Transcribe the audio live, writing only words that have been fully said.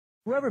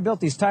Whoever built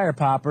these tire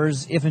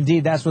poppers, if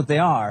indeed that's what they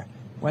are,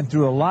 went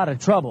through a lot of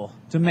trouble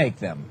to make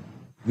them.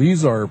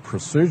 These are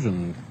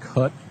precision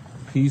cut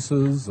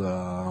pieces. They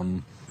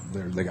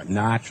got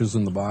notches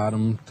in the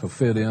bottom to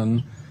fit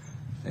in.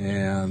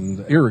 And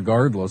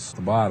irregardless,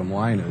 the bottom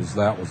line is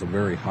that was a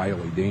very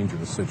highly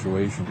dangerous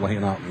situation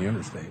laying out in the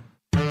interstate.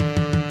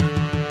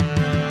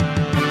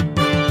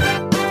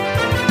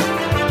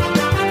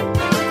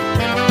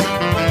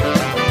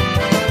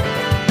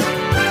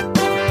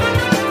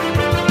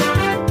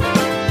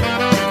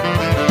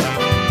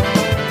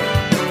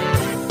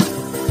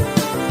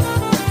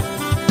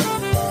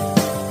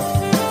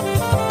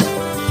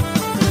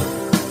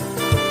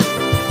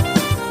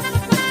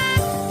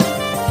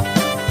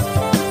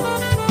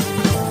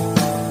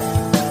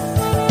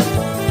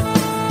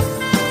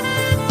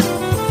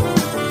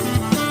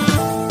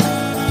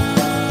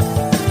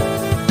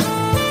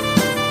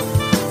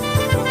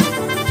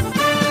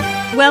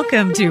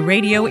 Welcome to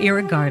Radio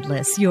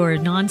Irregardless, your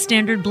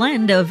non-standard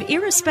blend of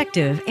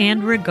irrespective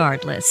and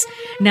regardless.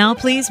 Now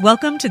please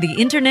welcome to the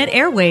Internet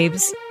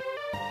airwaves.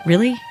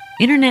 Really?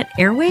 Internet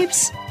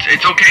airwaves?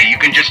 It's okay, you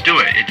can just do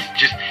it. It's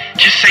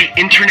just say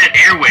Internet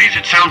airwaves.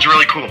 It sounds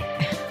really cool.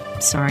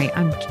 Sorry,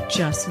 I'm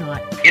just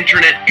not...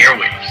 Internet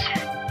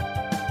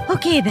airwaves.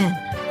 Okay then.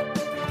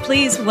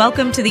 Please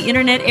welcome to the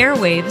Internet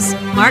airwaves,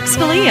 Mark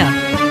Scalia.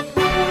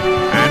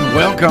 And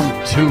welcome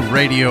to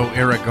Radio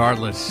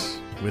Irregardless.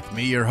 With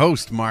me, your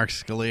host, Mark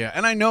Scalia.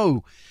 And I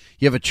know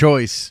you have a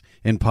choice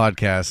in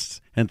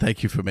podcasts, and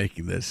thank you for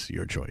making this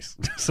your choice.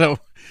 So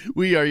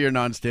we are your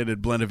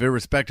non-standard blend of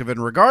irrespective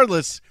and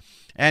regardless,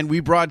 and we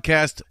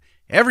broadcast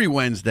every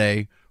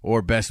Wednesday,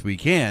 or best we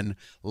can,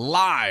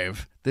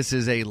 live. This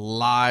is a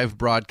live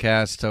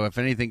broadcast, so if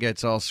anything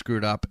gets all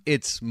screwed up,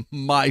 it's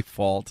my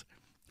fault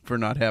for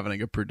not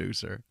having a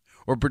producer,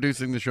 or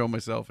producing the show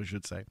myself, I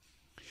should say.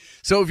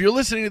 So if you're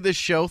listening to this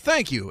show,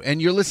 thank you.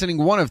 And you're listening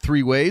one of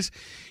three ways.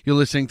 You're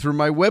listening through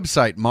my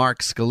website,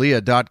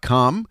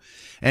 markscalia.com.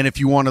 And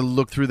if you want to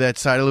look through that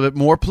site a little bit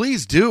more,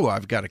 please do.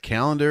 I've got a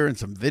calendar and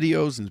some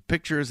videos and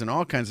pictures and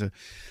all kinds of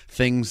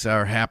things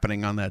are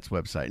happening on that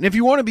website. And if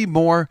you want to be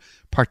more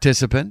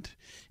participant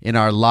in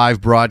our live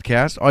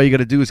broadcast, all you got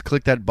to do is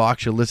click that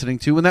box you're listening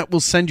to, and that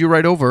will send you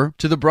right over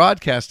to the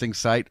broadcasting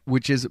site,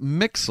 which is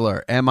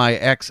Mixlr,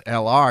 MIXLR.com.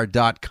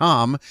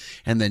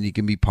 And then you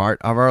can be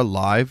part of our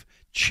live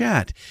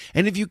chat.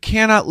 And if you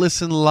cannot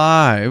listen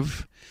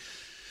live,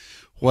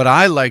 what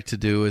I like to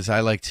do is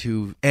I like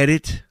to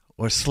edit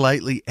or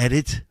slightly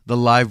edit the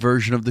live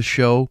version of the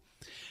show,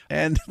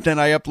 and then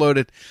I upload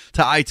it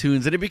to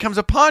iTunes, and it becomes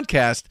a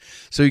podcast,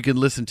 so you can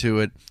listen to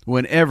it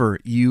whenever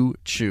you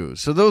choose.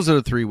 So those are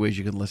the three ways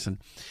you can listen.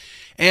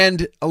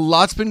 And a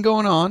lot's been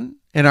going on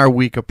in our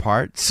week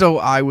apart, so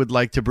I would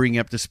like to bring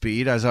you up to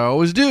speed, as I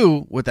always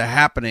do, with the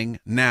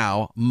Happening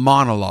Now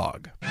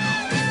monologue.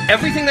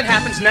 Everything that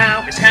happens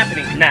now is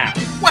happening now.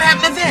 What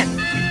happened to then?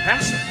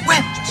 Past it.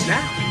 When? Just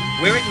now.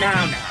 We're at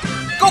now.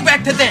 Go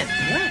back to then.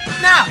 When?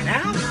 Now.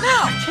 Now?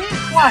 Now. I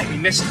can't. Why? We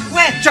missed it.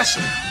 When? Just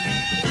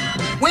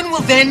now. When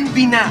will then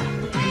be now?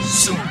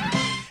 Soon.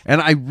 And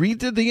I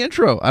redid the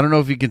intro. I don't know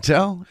if you can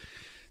tell.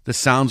 The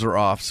sounds are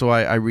off, so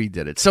I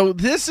redid it. So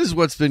this is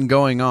what's been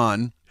going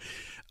on.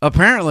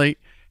 Apparently,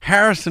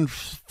 Harrison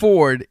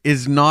Ford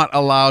is not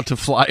allowed to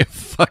fly a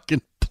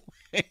fucking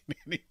plane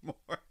anymore.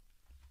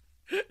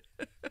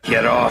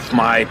 Get off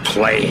my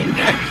plane.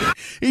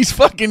 He's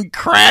fucking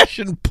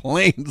crashing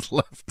planes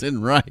left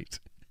and right.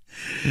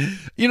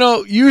 You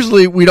know,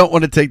 usually we don't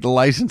want to take the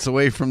license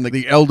away from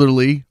the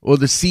elderly or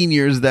the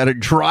seniors that are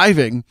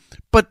driving,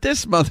 but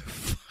this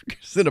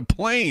motherfucker's in a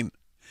plane.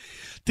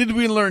 Did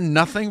we learn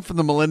nothing from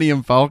the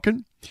Millennium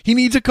Falcon? He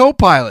needs a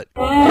co-pilot.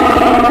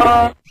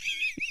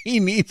 He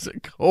needs a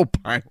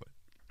co-pilot.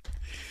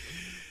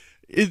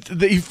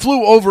 He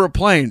flew over a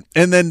plane,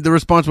 and then the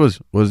response was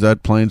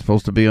that plane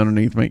supposed to be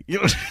underneath me?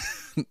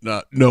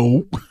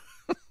 No.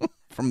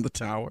 From the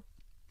tower.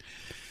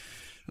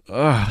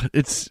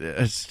 It's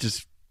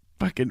just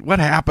fucking, what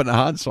happened to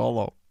Han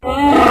Solo?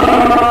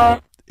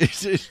 What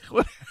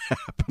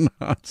happened to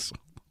Han Solo?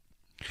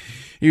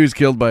 He was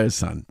killed by his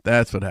son.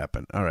 That's what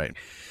happened. All right.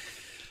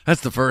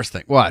 That's the first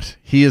thing. What?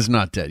 He is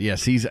not dead.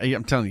 Yes,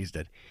 I'm telling you he's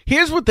dead.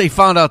 Here's what they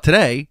found out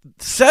today.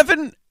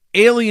 7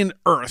 alien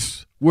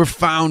Earths were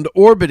found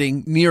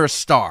orbiting near a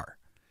star.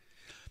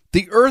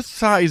 The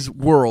Earth-sized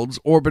worlds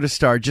orbit a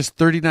star just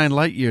 39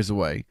 light years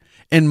away,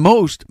 and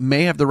most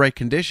may have the right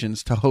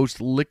conditions to host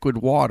liquid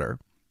water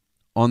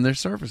on their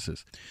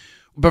surfaces.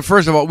 But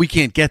first of all, we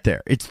can't get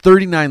there. It's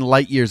 39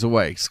 light years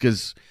away,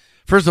 because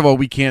first of all,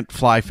 we can't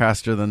fly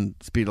faster than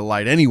the speed of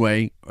light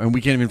anyway, and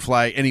we can't even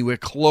fly anywhere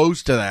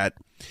close to that.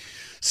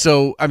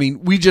 So, I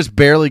mean, we just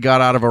barely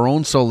got out of our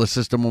own solar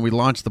system when we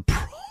launched the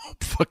probe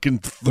fucking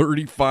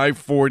 35,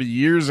 40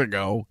 years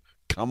ago.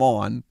 Come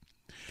on.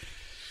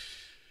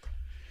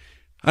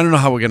 I don't know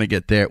how we're going to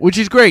get there, which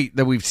is great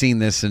that we've seen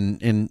this,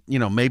 and you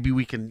know, maybe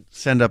we can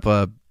send up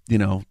a, you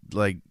know,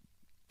 like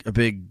a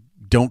big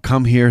don't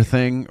come here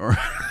thing, or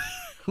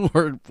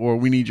or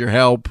we need your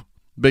help,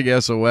 big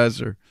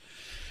SOS or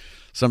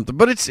something.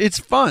 But it's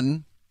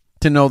fun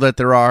to know that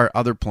there are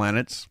other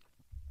planets.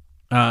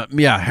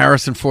 Yeah,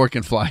 Harrison Ford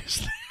can fly us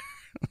there.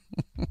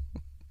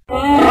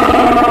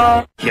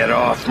 Get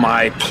off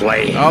my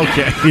plane.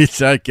 Okay, he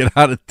said, get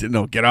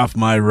off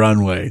my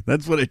runway.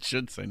 That's what it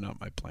should say, not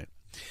my plane.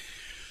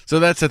 So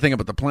that's the thing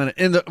about the planet.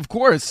 And of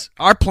course,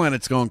 our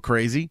planet's going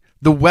crazy.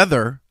 The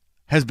weather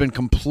has been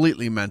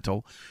completely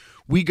mental.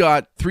 We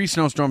got 3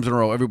 snowstorms in a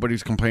row.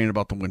 Everybody's complaining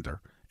about the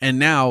winter. And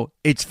now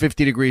it's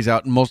 50 degrees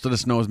out and most of the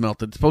snow is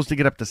melted. It's supposed to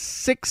get up to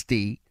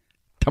 60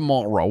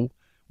 tomorrow,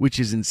 which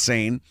is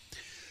insane.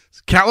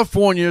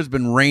 California has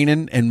been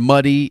raining and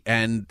muddy,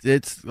 and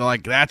it's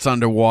like that's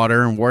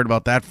underwater and worried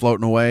about that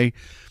floating away.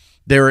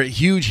 There are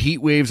huge heat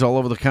waves all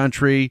over the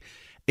country.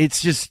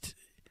 It's just,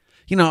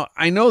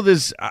 I know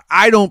this.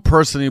 I don't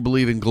personally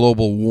believe in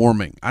global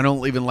warming. I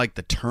don't even like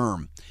the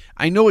term.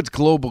 I know it's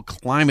global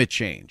climate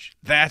change.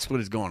 That's what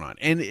is going on.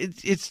 And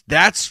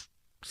that's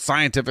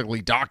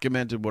scientifically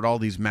documented with all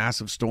these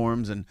massive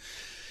storms and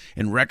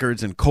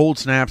records and cold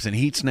snaps and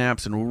heat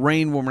snaps and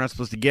rain when we're not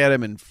supposed to get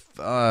them and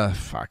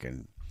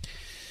fucking...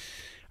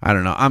 I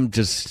don't know.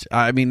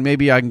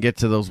 Maybe I can get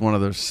to one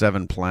of those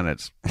 7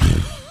 planets.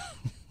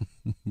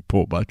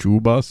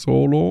 Pobachuba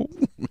solo.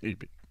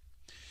 Maybe.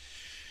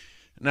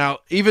 Now,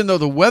 even though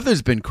the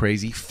weather's been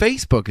crazy,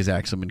 Facebook has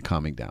actually been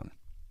calming down,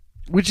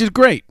 which is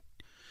great.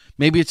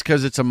 Maybe it's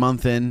because it's a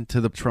month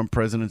into the Trump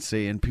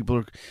presidency and people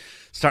are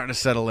starting to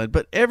settle in.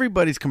 But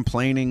everybody's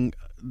complaining.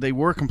 They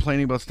were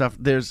complaining about stuff.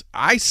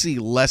 I see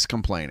less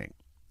complaining.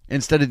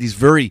 Instead of these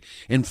very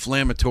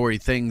inflammatory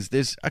things,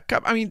 there's a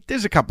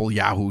couple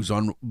yahoos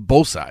on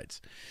both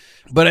sides.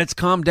 But it's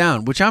calmed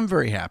down, which I'm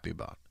very happy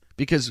about.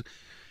 Because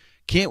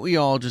can't we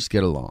all just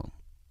get along?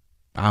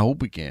 I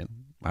hope we can.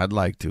 I'd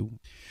like to.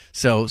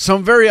 So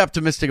I'm very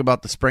optimistic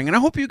about the spring. And I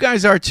hope you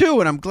guys are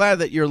too. And I'm glad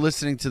that you're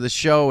listening to the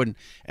show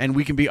and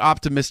we can be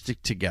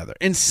optimistic together.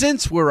 And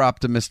since we're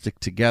optimistic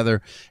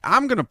together,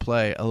 I'm going to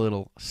play a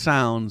little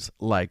Sounds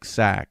Like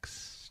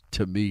Sax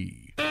to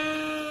Me.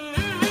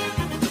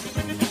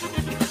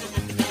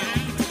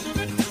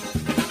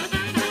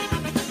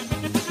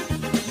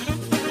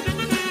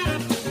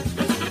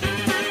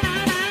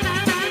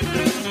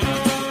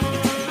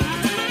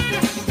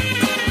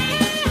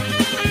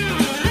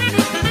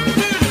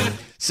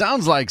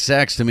 Sounds Like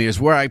Sax to Me is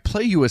where I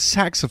play you a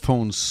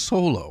saxophone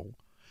solo,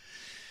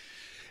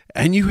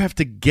 and you have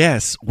to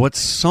guess what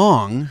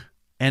song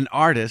an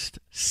artist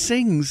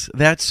sings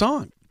that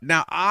song.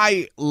 Now,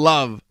 I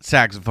love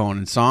saxophone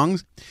and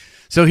songs,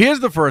 so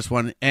here's the first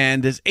one,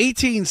 and there's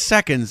 18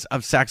 seconds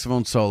of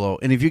saxophone solo,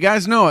 and if you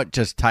guys know it,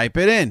 just type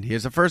it in.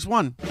 Here's the first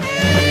one.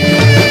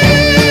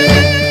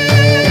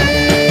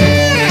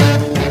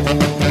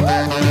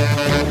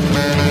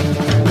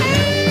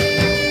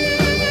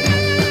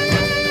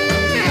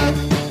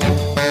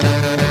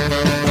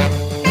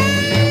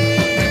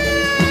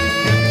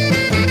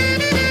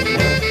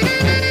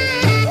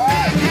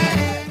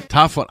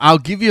 Tough one. I'll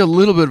give you a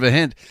little bit of a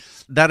hint.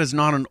 That is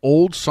not an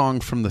old song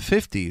from the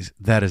 50s.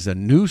 That is a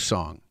new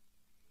song.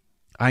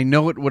 I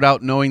know it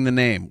without knowing the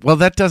name. Well,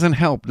 that doesn't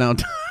help now,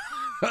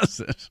 does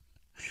it?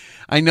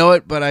 I know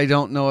it, but I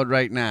don't know it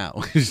right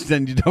now.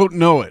 Then you don't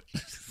know it.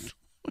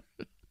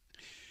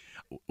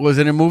 Was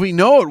it a movie?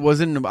 No, it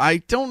wasn't. I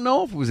don't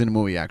know if it was in a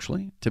movie,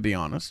 actually, to be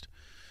honest.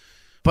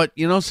 But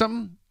you know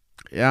something?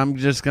 I'm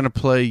just going to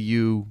play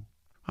you.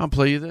 I'll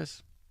play you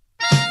this.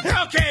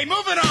 Okay,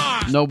 moving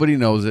on. Nobody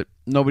knows it.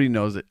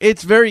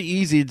 It's very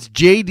easy. It's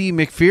J.D.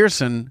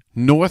 McPherson,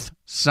 North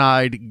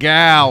Side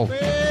Gal.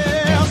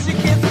 Well, she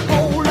gets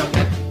older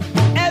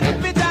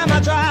every time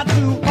I try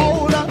to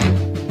hold her.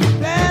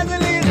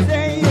 Pleasantly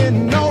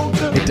saying no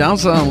to It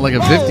does sound like a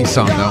 50s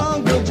song, though.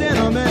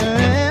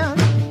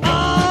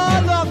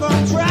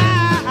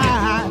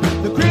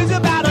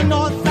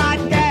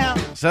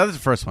 So that's the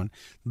first one.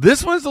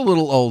 This one's a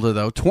little older,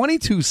 though.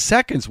 22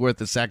 seconds worth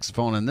of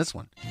saxophone in this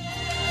one.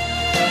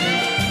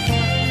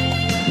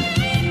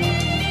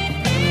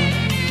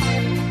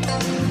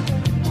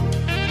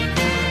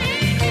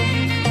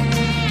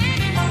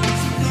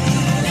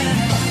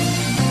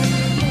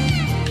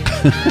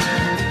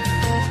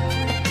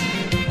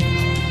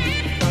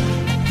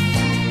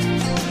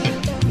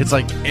 It's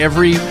like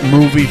every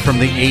movie from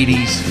the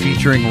 80s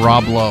featuring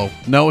Rob Lowe.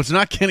 No, it's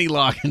not Kenny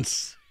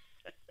Loggins.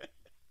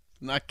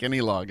 Not Kenny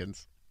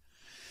Loggins.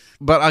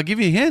 But I'll give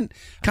you a hint.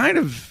 Kind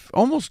of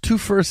almost 2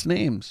 first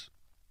names.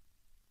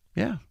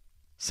 Yeah.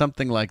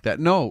 Something like that.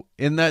 No.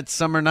 In That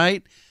Summer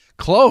Night?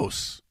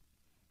 Close.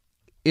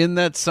 In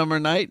That Summer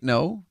Night?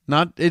 No.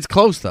 Not. It's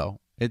close, though.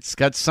 It's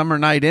got Summer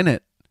Night in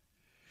it.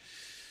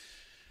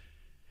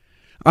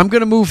 I'm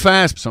going to move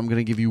fast, so I'm going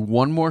to give you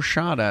one more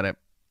shot at it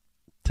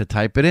to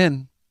type it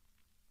in.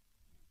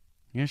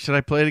 Yeah, should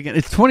I play it again?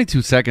 It's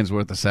 22 seconds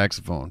worth of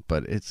saxophone,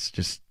 but it's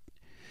just,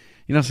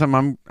 you know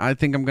something, I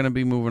think I'm going to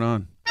be moving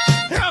on.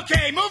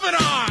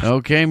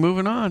 Okay,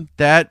 moving on.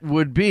 That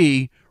would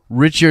be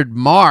Richard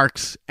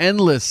Marx,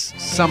 Endless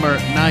Summer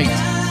Night.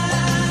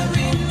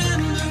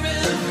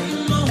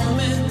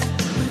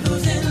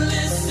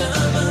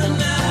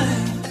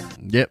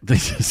 Yep,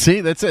 see,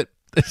 that's it.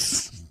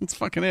 That's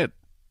fucking it.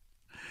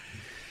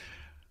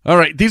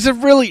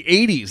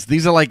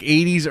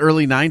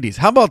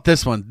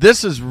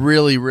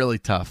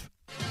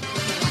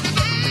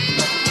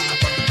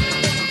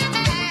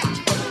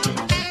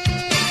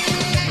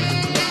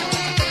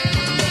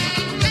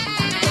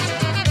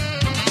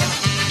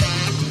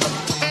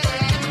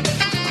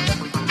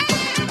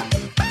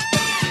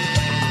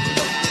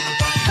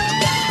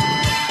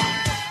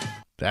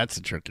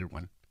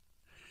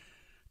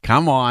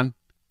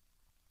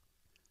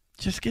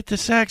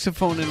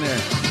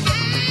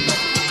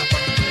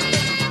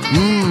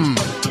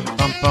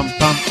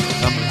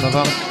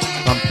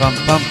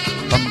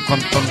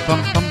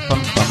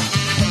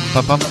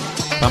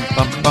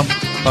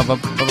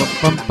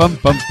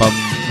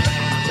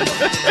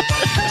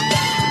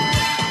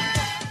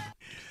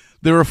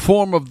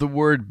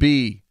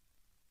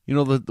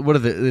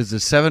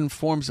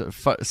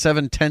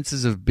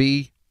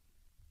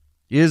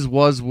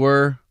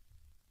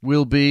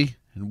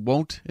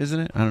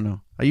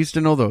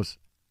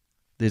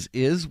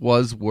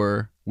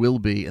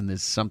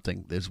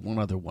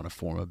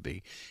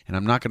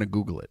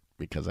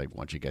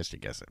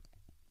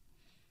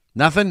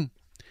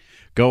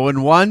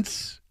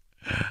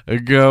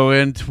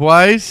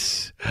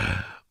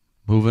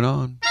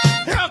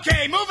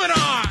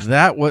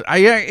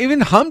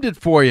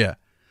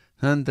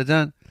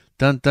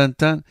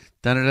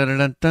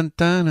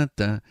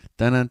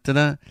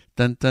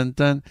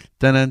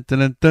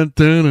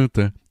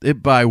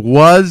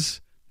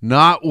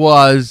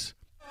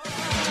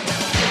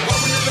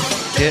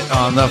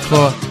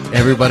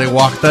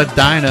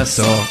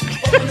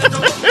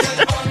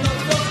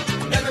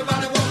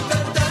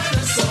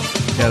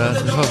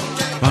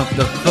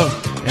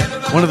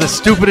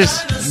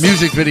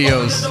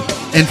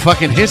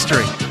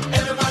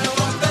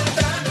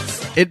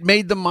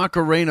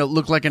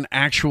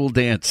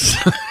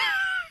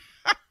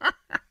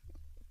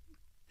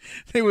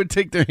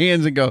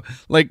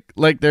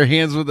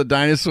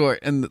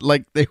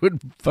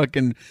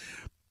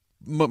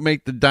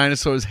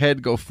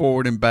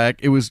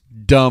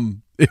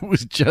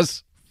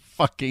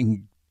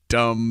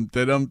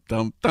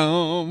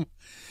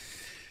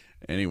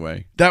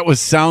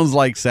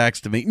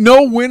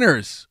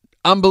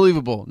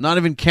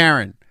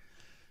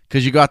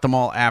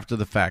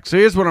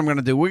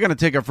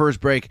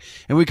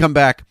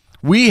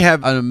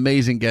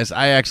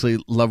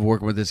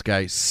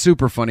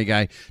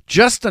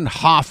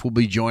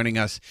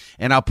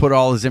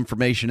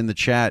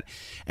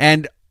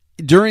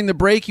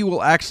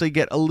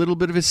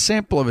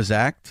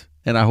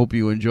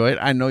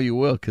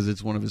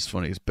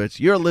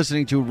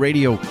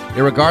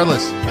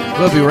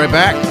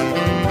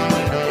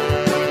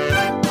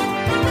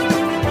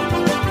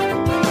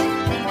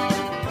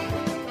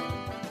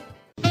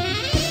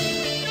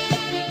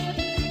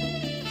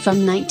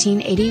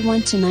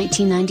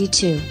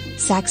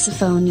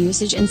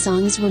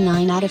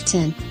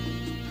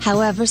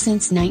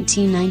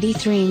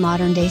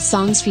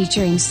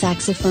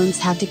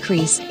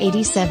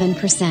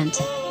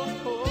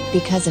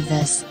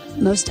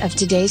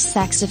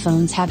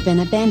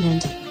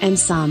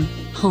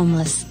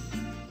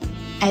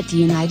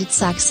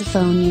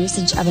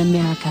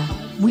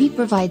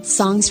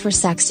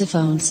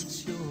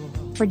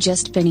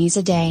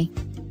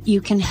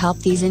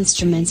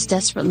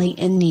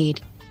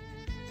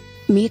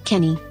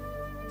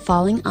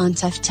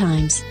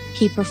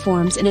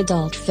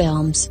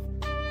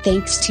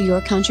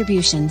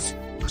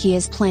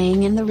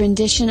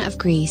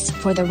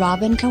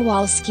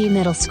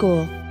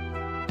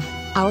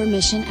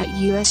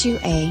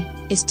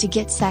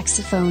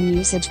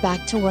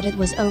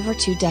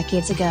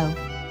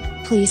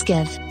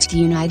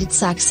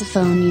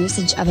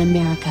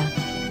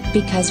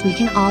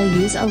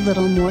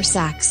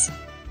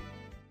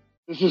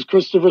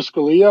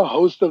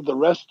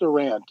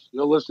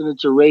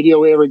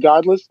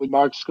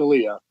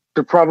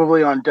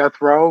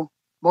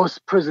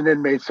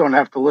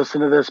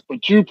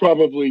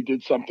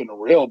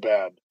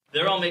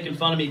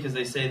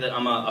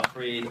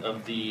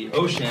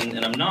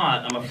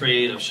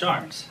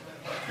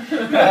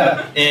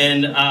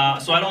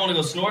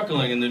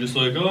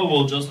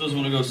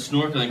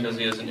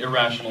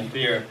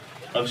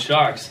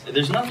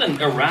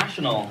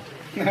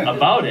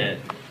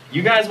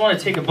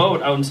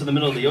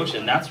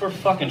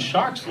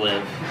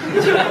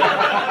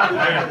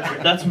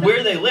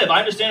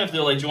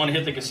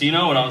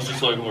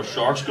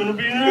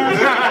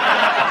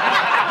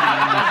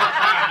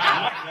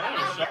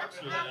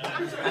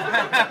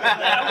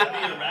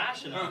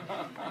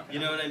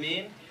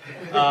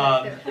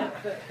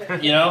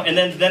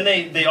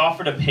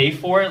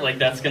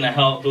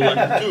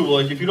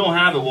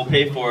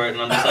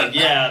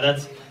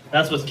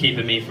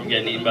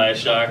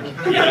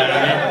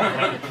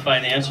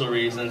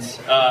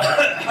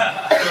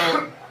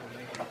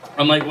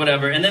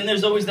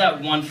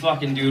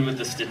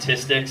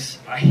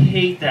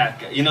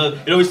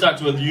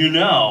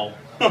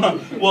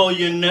 Well,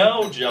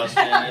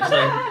 Justin. It's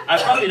like,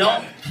 I probably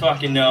don't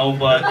fucking know,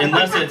 but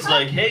unless it's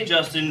like, hey,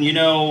 Justin,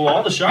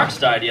 all the sharks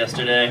died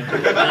yesterday. And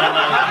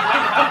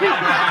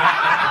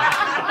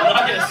I'm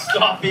not going to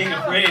stop being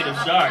afraid of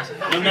sharks,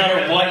 no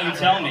matter what you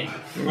tell me,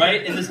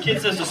 right? And this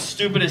kid says the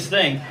stupidest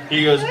thing.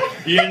 He goes,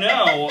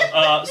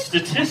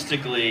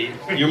 statistically,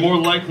 you're more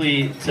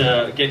likely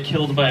to get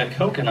killed by a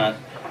coconut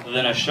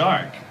than a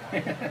shark.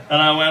 And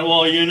I went,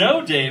 well,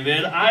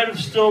 David, I'd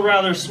still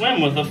rather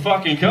swim with a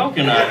fucking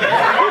coconut.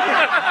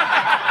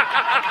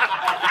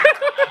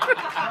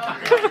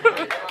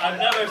 I've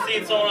never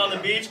seen someone on the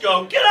beach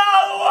go, get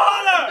out of the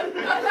water!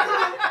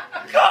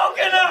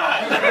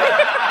 Coconut!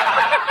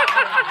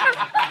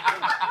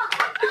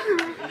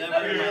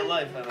 Never in my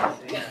life have I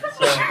seen that.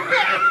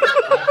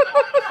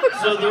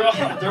 So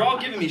they're all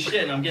giving me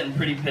shit, and I'm getting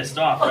pretty pissed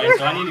off, right?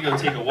 So I need to go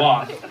take a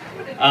walk.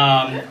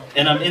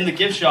 And I'm in the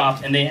gift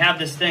shop, and they have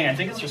this thing, I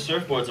think it's for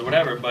surfboards or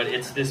whatever, but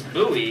it's this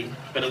buoy,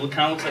 but it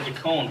kind of looks like a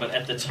cone, but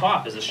at the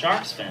top is a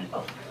shark's fin.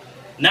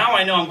 Now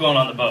I know I'm going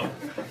on the boat,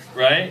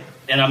 right?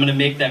 And I'm going to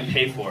make them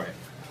pay for it.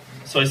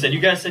 So I said, you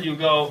guys said you'll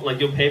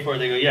pay for it?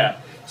 They go, yeah.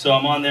 So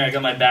I'm on there, I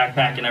got my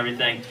backpack and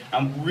everything.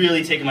 I'm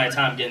really taking my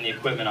time getting the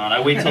equipment on.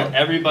 I wait till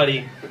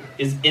everybody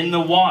is in the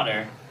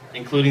water,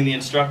 including the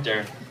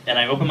instructor, and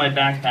I open my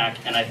backpack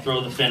and I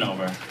throw the fin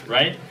over,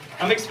 right?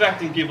 I'm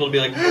expecting people to be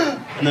like,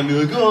 and then be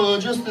like, oh,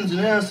 Justin's an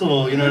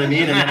asshole, you know what I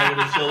mean? And then I would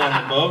have chilled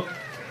on the boat.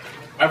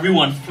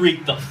 Everyone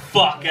freaked the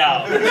fuck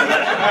out.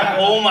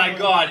 Oh my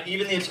God,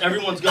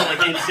 everyone's going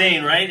like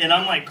insane, right? And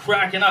I'm like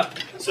cracking up.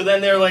 So then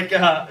they're like,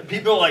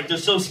 people like, they're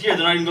so scared,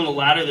 they're not even going to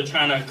ladder, they're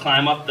trying to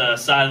climb up the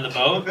side of the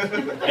boat.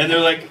 And they're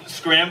like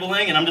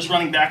scrambling, and I'm just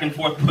running back and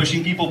forth,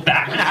 pushing people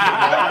back into the water.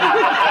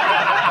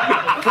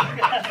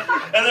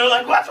 And they're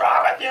like, what's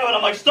wrong with you? And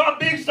I'm like, stop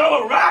being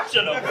so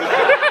irrational. It's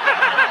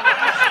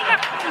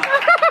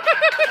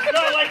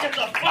not like it's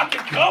a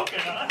fucking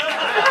coconut.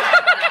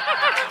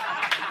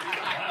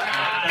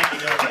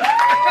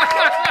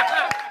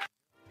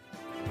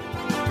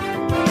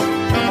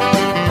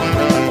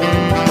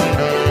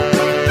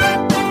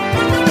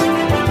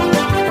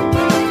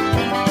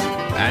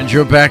 And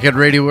you're back at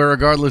Radio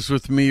Irregardless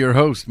with me, your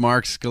host,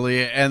 Mark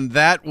Scalia, and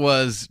that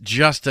was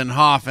Justin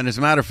Hoff. And as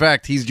a matter of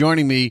fact, he's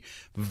joining me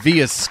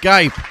via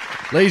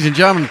Skype. Ladies and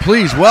gentlemen,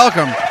 please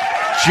welcome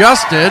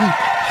Justin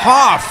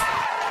Hoff.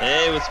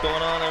 Hey, what's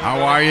going on, everybody?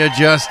 How are you,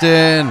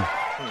 Justin?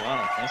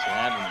 Wow, thanks for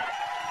having me.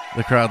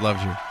 The crowd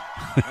loves you. Oh,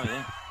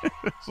 yeah.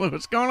 So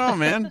what's going on,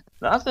 man?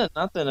 Nothing.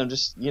 I'm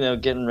just,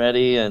 getting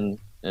ready and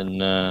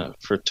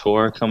for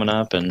tour coming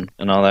up and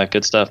all that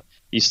good stuff.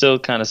 You still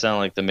kind of sound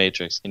like the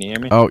Matrix. Can you hear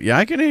me? Oh, yeah,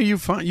 I can hear you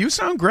fine. You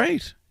sound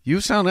great.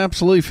 You sound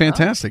absolutely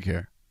fantastic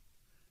here.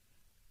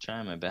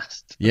 Trying my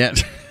best. Yeah.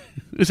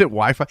 Is it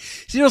Wi-Fi?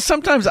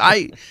 Sometimes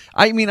I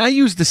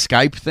use the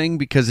Skype thing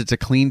because it's a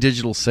clean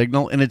digital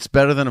signal and it's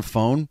better than a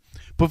phone.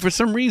 But for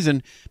some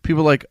reason,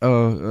 people are like,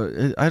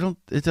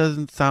 it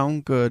doesn't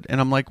sound good.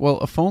 And I'm like, well,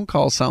 a phone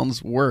call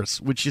sounds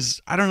worse, which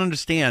is, I don't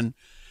understand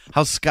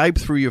how Skype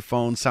through your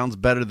phone sounds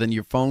better than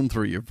your phone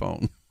through your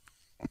phone.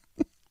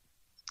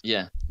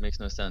 Yeah, makes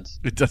no sense.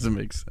 It doesn't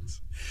make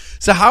sense.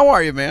 So how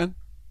are you, man?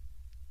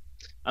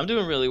 I'm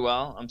doing really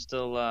well. I'm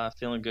still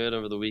feeling good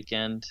over the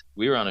weekend.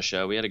 We were on a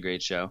show. We had a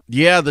great show.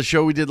 Yeah, the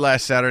show we did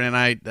last Saturday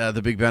night,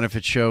 the Big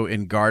Benefit show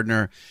in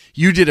Gardner.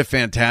 You did a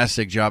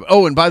fantastic job.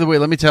 Oh, and by the way,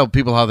 let me tell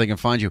people how they can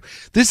find you.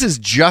 This is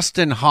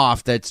Justin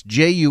Hoff. That's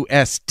Justin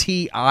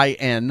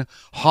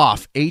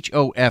Hoff,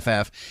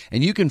 Hoff.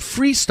 And you can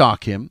free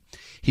stock him.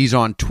 He's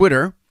on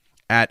Twitter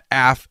at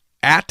JAHoff.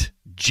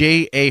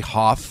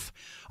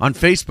 On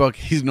Facebook,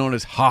 he's known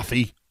as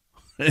Hoffy.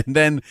 And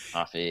then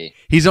Hoffy.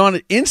 He's on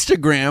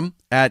Instagram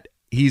at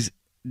JAHoff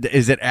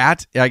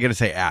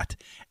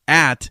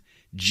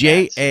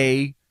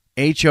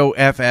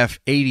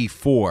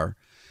 84.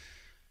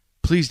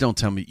 Please don't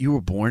tell me you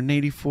were born in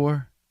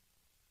 84.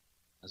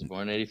 I was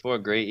born in 84.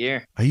 Great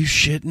year. Are you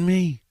shitting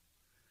me?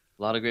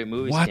 A lot of great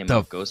movies What came the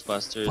out.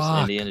 Ghostbusters,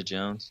 fuck? Indiana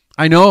Jones.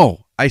 I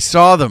know. I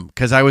saw them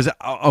because I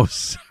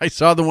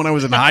saw them when I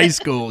was in high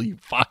school. You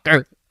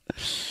fucker.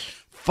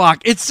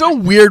 Fuck. It's so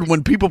weird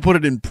when people put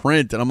it in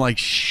print, and I'm like,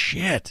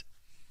 shit.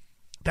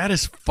 That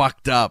is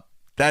fucked up.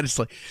 That is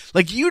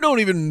like you don't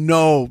even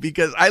know,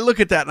 because I look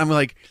at that and I'm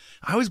like,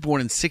 I was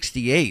born in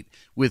 68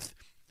 with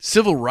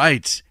civil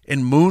rights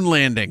and moon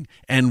landing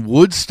and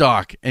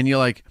Woodstock, and you're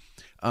like,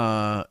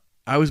 I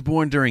was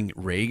born during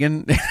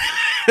Reagan.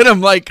 And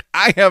I'm like,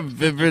 I have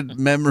vivid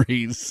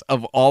memories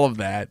of all of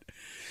that.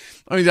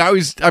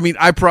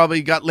 I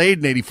probably got laid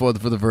in 84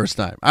 for the first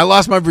time. I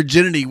lost my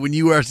virginity when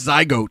you were a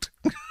zygote.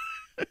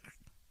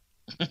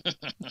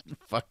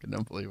 Fucking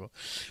unbelievable.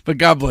 But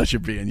God bless you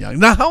being young.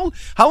 Now,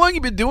 how long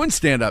you been doing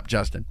stand-up,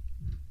 Justin?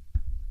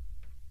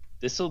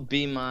 This will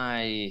be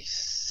my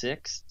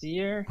 6th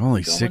year.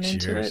 Only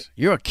 6 years.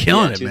 You are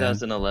killing it, man.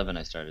 2011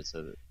 I started.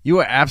 So you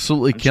are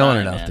absolutely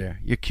killing it out there.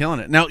 You're killing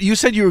it. Now, you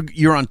said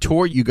you're on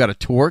tour. You got a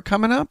tour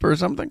coming up or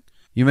something?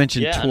 You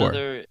mentioned tour.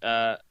 Another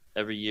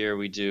every year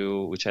we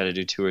try to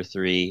do 2 or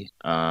 3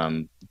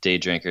 day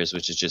drinkers,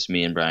 which is just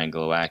me and Brian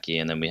Glowacki,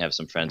 and then we have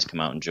some friends come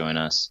out and join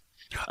us.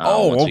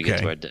 Once we get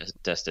to our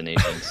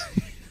destinations.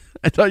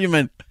 I thought you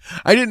meant,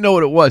 I didn't know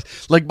what it was.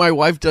 Like, my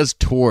wife does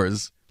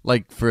tours,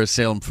 like for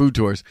Salem food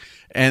tours,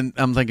 and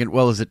I'm thinking,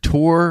 well, is it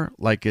tour?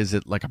 Like, is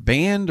it like a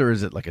band or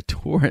is it like a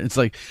tour? And it's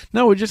like,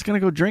 no, we're just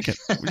gonna go drink it.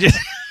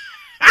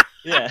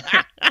 Yeah.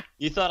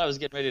 You thought I was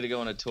getting ready to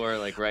go on a tour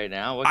like right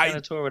now? What kind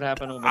of tour would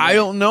happen overnight? I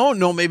don't know.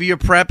 No, maybe you're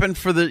prepping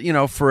for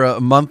for a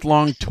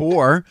month-long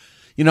tour.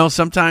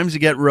 Sometimes you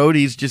get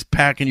roadies just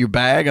packing your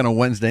bag on a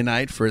Wednesday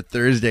night for a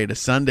Thursday to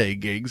Sunday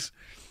gigs.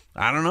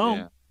 I don't know.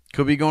 Yeah.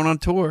 Could be going on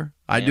tour.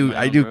 I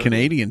do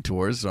Canadian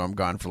tours, so I'm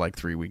gone for like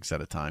 3 weeks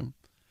at a time.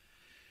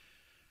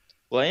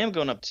 Well, I am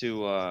going up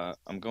to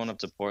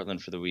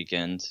Portland for the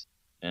weekend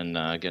and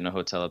getting a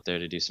hotel up there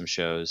to do some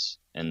shows,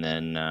 and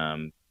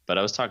then. But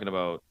I was talking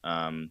about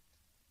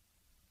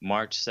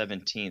March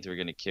 17th, we're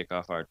going to kick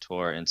off our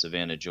tour in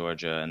Savannah,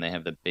 Georgia, and they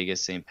have the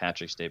biggest St.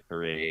 Patrick's Day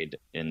parade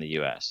in the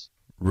U.S.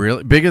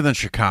 Really? Bigger than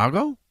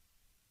Chicago?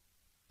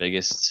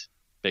 Biggest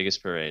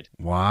parade.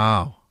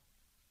 Wow.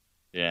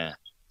 Yeah.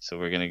 So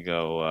we're going to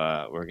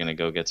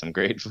go get some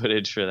great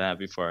footage for that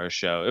before our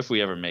show, if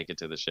we ever make it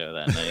to the show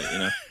that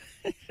night,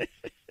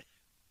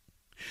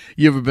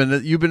 You've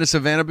been to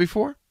Savannah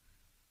before?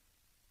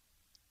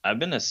 I've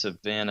been to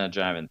Savannah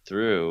driving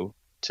through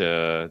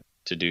to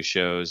do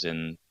shows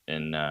I've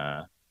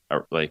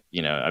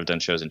done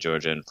shows in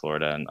Georgia and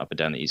Florida and up and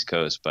down the East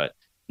Coast, but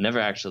never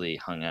actually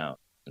hung out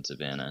in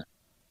Savannah.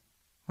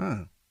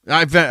 Huh.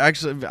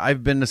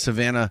 I've been to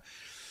Savannah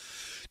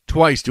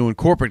twice doing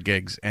corporate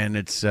gigs, and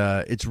it's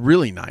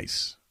really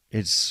nice.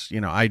 It's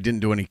I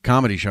didn't do any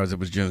comedy shows. It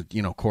was just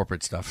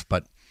corporate stuff.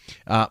 But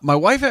my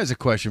wife has a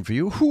question for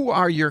you. Who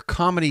are your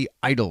comedy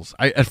idols?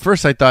 At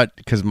first I thought,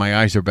 because my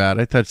eyes are bad,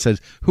 I thought it says,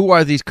 who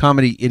are these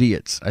comedy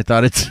idiots? I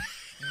thought it's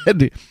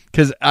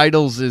because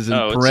idols is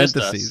in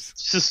parentheses.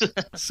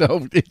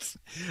 So it's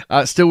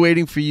still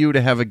waiting for you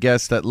to have a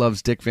guest that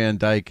loves Dick Van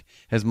Dyke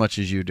as much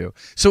as you do.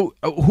 So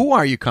who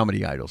are your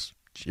comedy idols,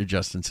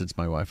 Justin, since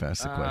my wife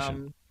asked the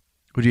question?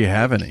 Do you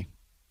have any?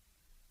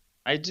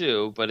 I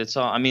do, but it's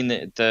all,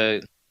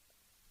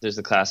 there's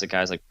the classic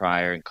guys like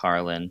Pryor and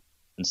Carlin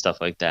and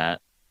stuff like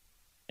that.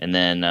 And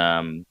then,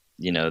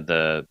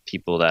 the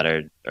people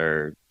that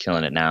are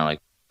killing it now,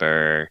 like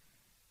Burr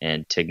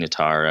and Tig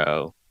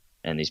Notaro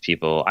and these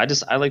people. I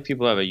like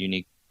people who have a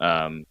unique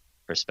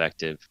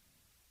perspective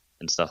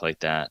and stuff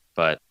like that.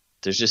 But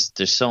there's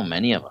so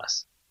many of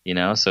us,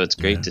 so it's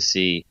great to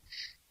see.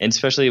 And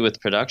especially with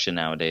production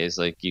nowadays,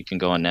 like you can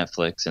go on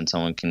Netflix and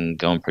someone can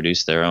go and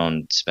produce their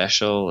own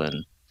special.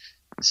 And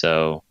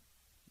so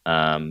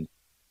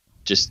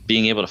just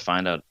being able to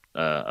find out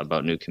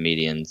about new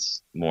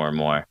comedians more and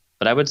more.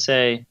 But I would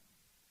say,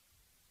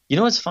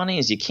 what's funny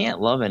is you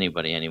can't love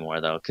anybody anymore,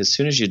 though, because as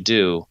soon as you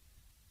do,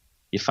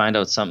 you find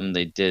out something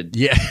they did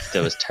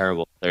that was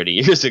terrible 30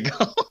 years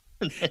ago.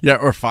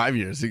 Or 5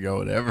 years ago,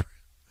 whatever.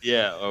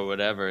 Yeah, or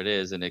whatever it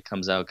is, and it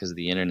comes out because of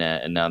the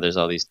internet, and now there's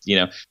all these,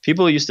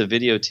 people used to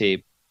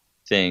videotape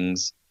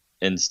things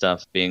and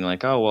stuff being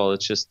like, oh, well,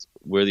 it's just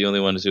we're the only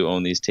ones who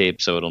own these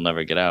tapes, so it'll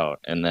never get out.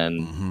 And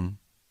then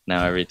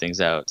now everything's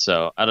out.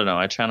 So I don't know.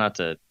 I try not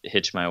to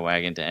hitch my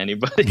wagon to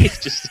anybody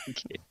just in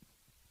case.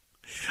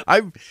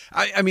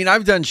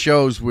 I've done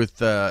shows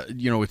with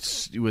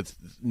with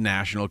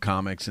national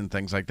comics and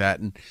things like that,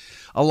 and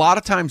a lot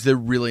of times they're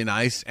really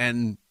nice.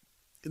 And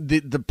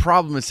the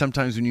problem is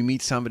sometimes when you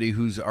meet somebody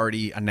who's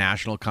already a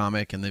national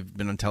comic and they've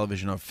been on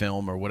television or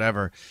film or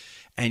whatever,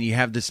 and you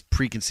have this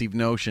preconceived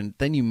notion,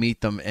 then you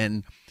meet them,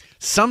 and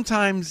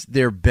sometimes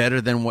they're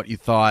better than what you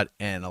thought,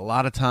 and a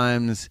lot of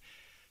times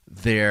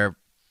they're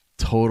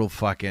total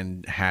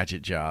fucking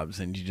hatchet jobs,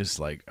 and you just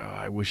like, oh,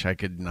 I wish I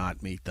could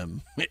not meet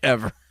them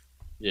ever.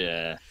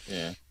 Yeah.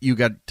 You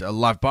got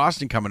Live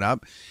Boston coming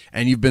up,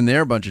 and you've been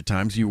there a bunch of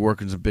times. You work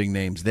with some big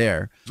names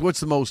there. What's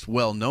the most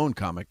well-known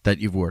comic that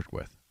you've worked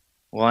with?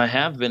 Well, I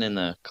have been in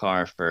the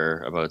car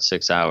for about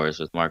 6 hours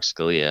with Mark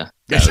Scalia.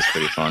 That was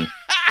pretty fun.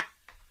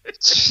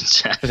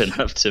 Chatting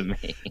up to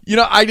me.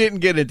 I didn't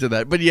get into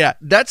that, but yeah,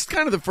 that's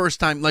kind of the first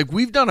time. Like,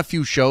 we've done a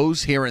few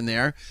shows here and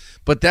there,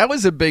 but that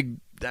was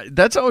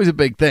that's always a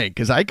big thing,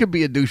 because I could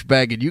be a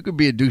douchebag and you could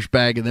be a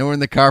douchebag, and then we're in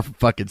the car for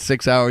fucking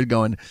 6 hours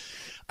going,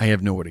 I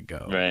have nowhere to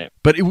go. Right.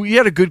 But we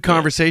had a good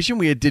conversation.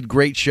 We did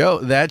great show.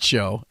 That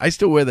show. I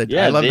still wear that.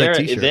 Yeah, I love that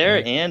t-shirt.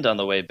 There and on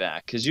the way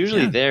back, because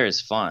usually there is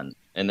fun,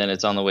 and then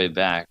it's on the way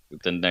back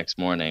the next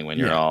morning when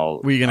you're all.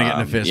 Were you gonna get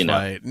in a fist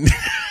fight?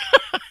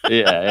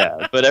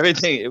 Yeah. But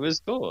it was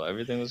cool.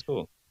 Everything was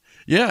cool.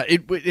 Yeah,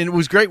 it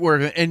was great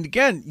work. And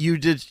again, you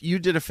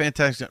did a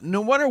fantastic job.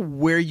 No matter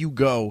where you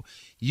go,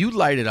 you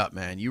light it up,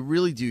 man. You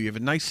really do. You have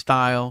a nice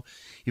style.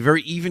 You're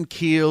very even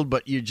keeled,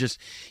 but you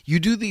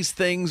do these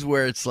things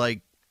where it's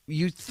like,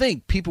 you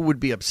think people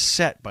would be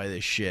upset by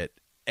this shit,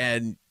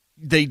 and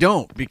they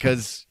don't,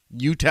 because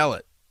you tell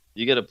it.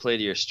 You got to play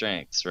to your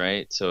strengths,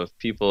 right? So if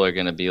people are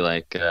going to be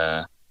like,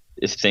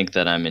 think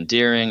that I'm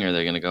endearing, or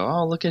they're going to go,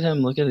 oh, look at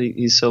him,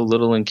 he's so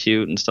little and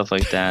cute and stuff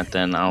like that,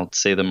 then I'll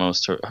say the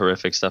most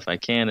horrific stuff I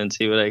can and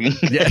see what I can,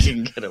 I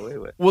can get away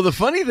with. Well, the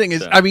funny thing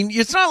is, I mean,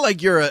 it's not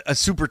like you're a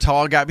super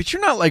tall guy, but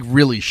you're not like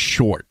really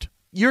short.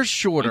 You're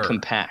shorter. I'm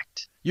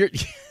compact.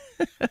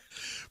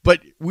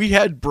 But we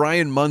had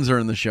Brian Munzer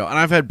on the show, and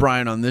I've had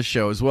Brian on this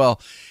show as well,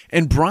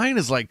 and Brian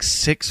is like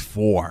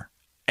 6'4".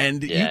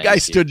 And you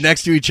guys stood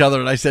next to each other,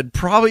 and I said,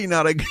 probably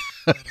not a good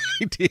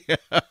idea.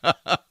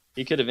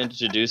 He could have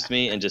introduced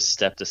me and just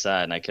stepped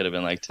aside, and I could have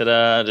been like,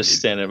 ta-da, just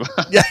standing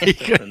behind. Yeah, he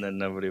could. And then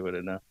nobody would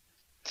have known.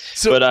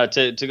 So, but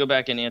to go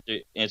back and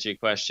answer your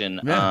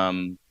question,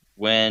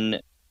 when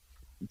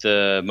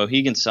the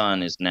Mohegan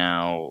Sun is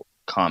now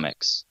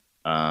comics,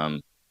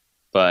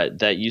 but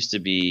that used to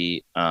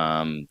be,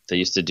 they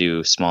used to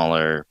do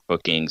smaller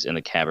bookings in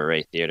the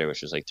Cabaret Theater,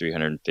 which was like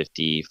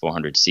 350,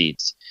 400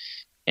 seats.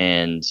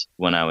 And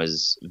when I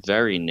was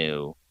very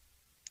new,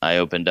 I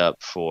opened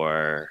up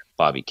for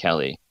Bobby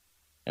Kelly.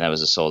 And that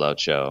was a sold-out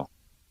show,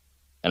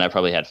 and I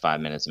probably had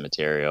 5 minutes of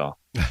material,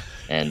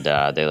 and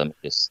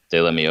they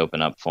let me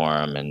open up for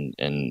him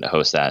and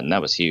host that, and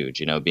that was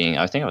huge. I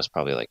think I was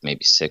probably like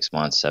maybe 6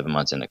 months, 7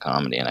 months into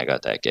comedy, and I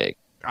got that gig.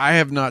 I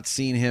have not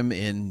seen him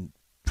in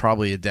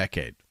probably a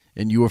decade,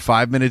 and you were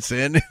 5 minutes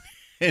in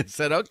and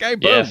said, "Okay,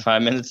 boom." Yeah,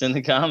 5 minutes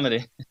into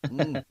comedy.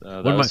 So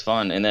that was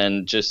fun, and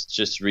then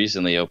just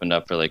recently opened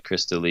up for like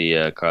Chris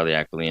D'Elia, Carly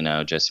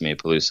Aquilino, Jesse May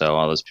Peluso,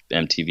 all those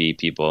MTV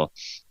people.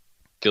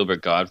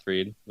 Gilbert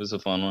Gottfried was a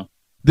fun one.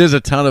 There's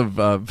a ton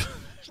of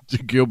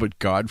Gilbert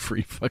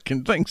Gottfried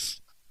fucking things.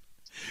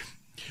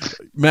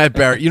 Matt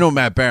Barry,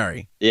 Matt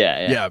Barry.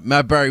 Yeah.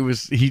 Matt Barry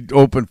he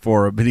opened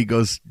for him, and he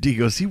goes,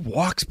 he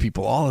walks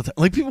people all the time.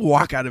 Like, people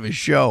walk out of his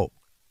show,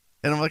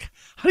 and I'm like,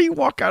 how do you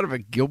walk out of a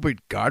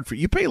Gilbert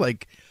Gottfried? You pay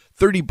like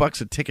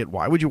 $30 a ticket.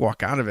 Why would you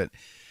walk out of it?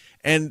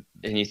 And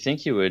you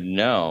think you would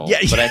know,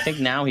 yeah. But I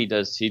think now he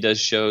does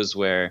shows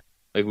where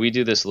like we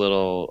do this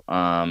little.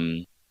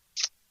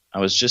 I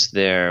was just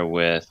there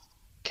with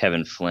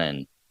Kevin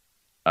Flynn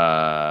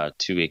 2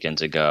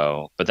 weekends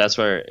ago, but that's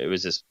where it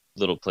was this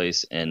little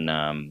place in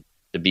the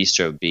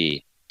Bistro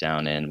B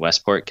down in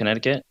Westport,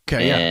 Connecticut.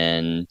 Okay,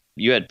 and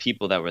you had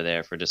people that were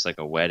there for just like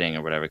a wedding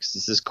or whatever, because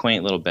it's this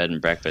quaint little bed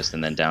and breakfast,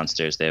 and then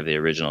downstairs they have the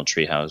original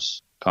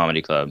Treehouse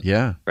Comedy Club.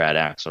 Yeah, Brad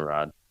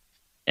Axelrod.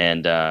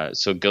 And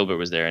so Gilbert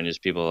was there, and there's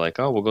people like,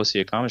 oh, we'll go see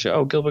a comedy show.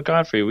 Oh, Gilbert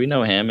Gottfried, we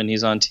know him, and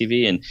he's on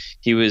TV, and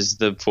he was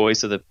the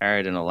voice of the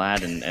parrot in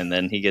Aladdin, and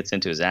then he gets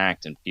into his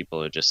act, and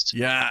people are just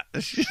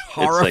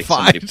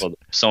horrified. It's like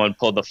someone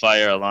pulled the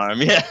fire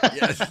alarm. Yeah.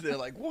 Yes, they're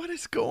like, what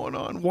is going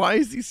on? Why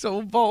is he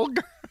so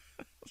vulgar?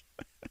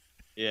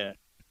 Yeah.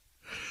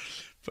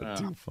 But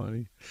too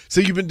funny. So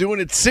you've been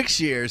doing it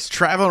 6 years,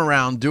 traveling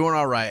around, doing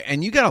all right,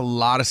 and you got a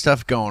lot of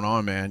stuff going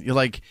on, man. You're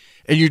like,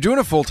 and you're doing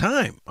it full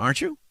time,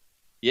 aren't you?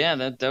 Yeah,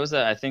 that was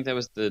I think that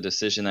was the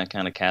decision that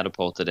kind of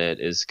catapulted it,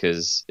 is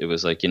because it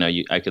was like,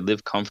 I could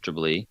live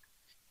comfortably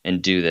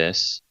and do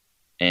this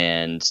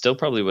and still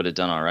probably would have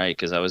done all right,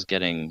 because I was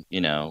getting,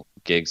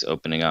 gigs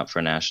opening up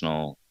for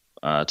national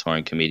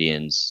touring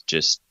comedians,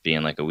 just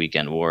being like a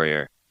weekend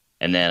warrior.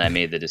 And then I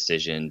made the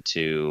decision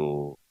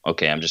to,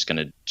 okay, I'm just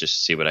going to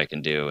just see what I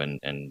can do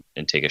and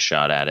take a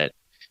shot at it.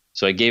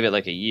 So I gave it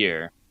like a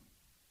year,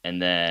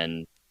 and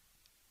then,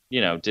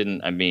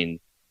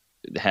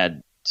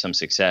 had some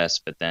success,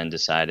 but then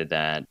decided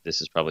that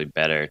this is probably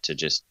better to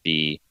just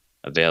be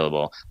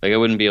available. Like, I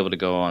wouldn't be able to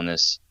go on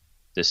this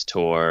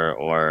tour,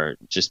 or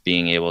just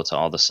being able to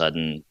all of a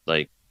sudden,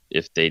 like,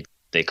 if they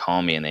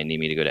call me and they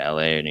need me to go to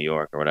LA or New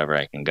York or whatever,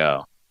 I can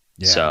go.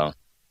 Yeah. So,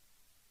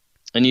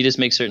 and you just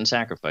make certain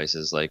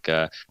sacrifices, like,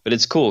 but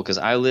it's cool because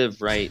I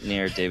live right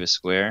near Davis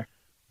Square.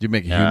 You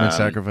make a human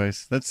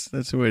sacrifice. That's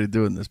the way to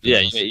do it in this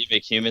business. Yeah, you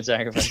make human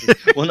sacrifices.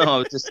 Well, no, I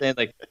was just saying,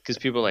 like, because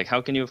people are like,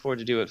 how can you afford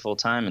to do it full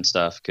time and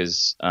stuff?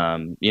 Because,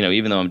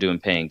 even though I'm doing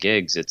paying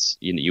gigs, it's,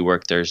 you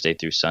work Thursday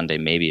through Sunday,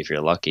 maybe if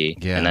you're lucky.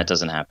 Yeah. And that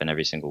doesn't happen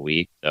every single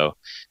week. So,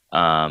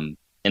 and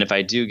if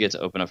I do get to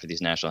open up for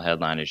these national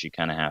headliners, you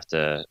kind of have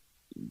to,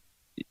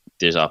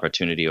 there's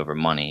opportunity over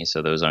money.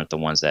 So those aren't the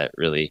ones that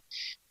really,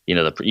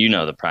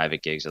 the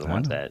private gigs are the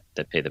ones that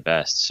pay the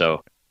best.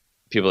 So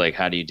people are like,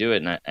 how do you do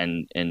it?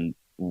 And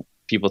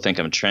people think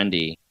I'm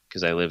trendy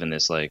because I live in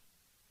this area,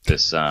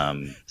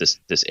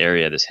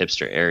 this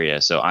hipster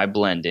area. So I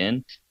blend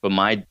in, but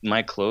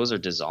my clothes are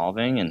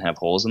dissolving and have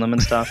holes in them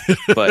and stuff.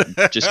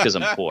 But just because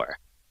I'm poor.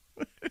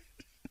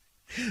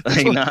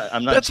 I'm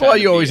not. That's why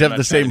you always have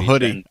the same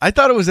hoodie. I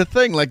thought it was a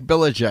thing like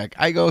Belichick.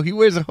 I go, he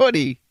wears a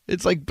hoodie.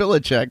 It's like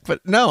Belichick,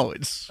 but no,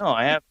 it's no.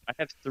 I have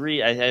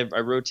three. I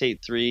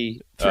rotate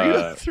three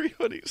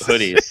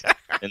hoodies,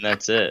 and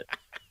that's it.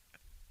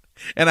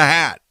 And a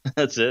hat.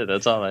 That's it.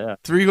 That's all I have.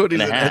 3 hoodies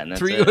and a hat. And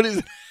three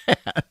hoodies. And a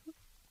hat.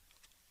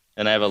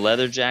 And I have a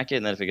leather jacket,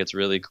 and then if it gets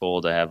really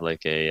cold, I have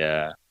like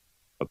a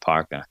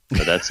parka.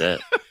 But that's it.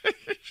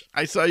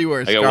 I saw you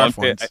wear a scarf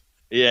once.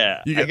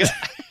 Yeah.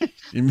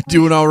 You're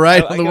doing all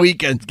right on the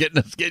weekends,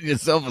 getting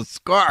yourself a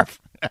scarf.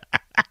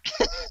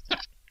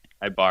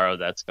 I borrowed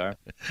that scarf.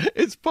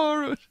 It's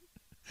borrowed.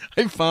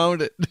 I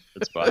found it.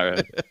 It's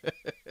borrowed.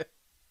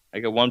 I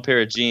got one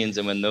pair of jeans,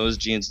 and when those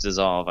jeans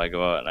dissolve, I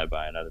go out and I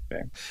buy another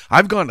pair.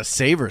 I've gone to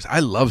Savers.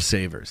 I love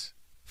Savers.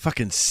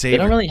 Fucking Savers. They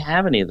don't really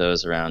have any of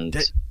those around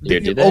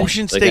here, do they?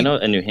 Ocean Like, State. I know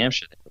in New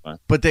Hampshire they have one.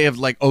 But they have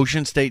like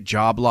Ocean State,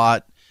 Job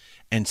Lot,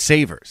 and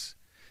Savers.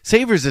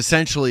 Savers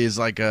essentially is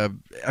like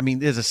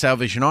there's a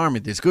Salvation Army,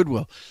 there's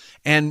Goodwill.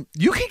 And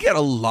you can get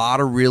a lot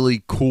of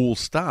really cool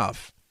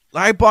stuff.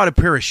 I bought a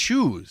pair of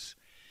shoes,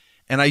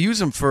 and I use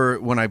them for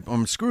when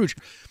I'm Scrooge,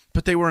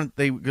 but they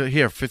go,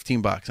 here,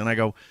 $15. And I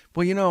go,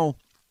 well,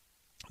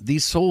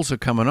 these soles are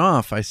coming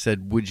off. I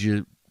said, would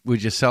you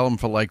sell them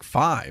for like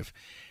 $5?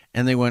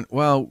 And they went,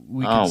 well,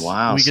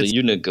 wow. So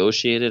you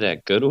negotiated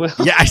at Goodwill?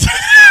 Yeah.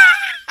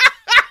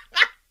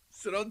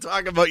 So don't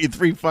talk about your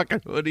 3 fucking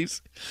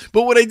hoodies.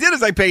 But what I did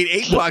is I paid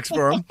 $8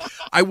 for them.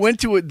 I went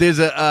to it. There's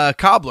a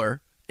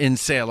cobbler in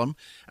Salem,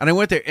 and I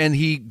went there, and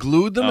he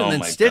glued them and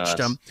then stitched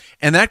them,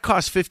 and that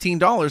cost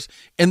 $15.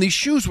 And these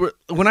shoes were,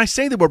 when I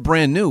say they were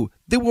brand new,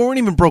 they weren't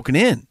even broken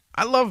in.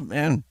 I love them,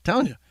 man. I'm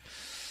telling you.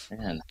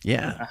 Man.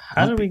 Yeah.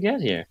 How did we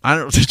get here? I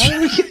don't How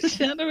did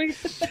we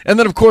get And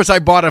then, of course, I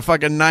bought a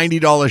fucking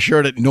 $90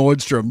 shirt at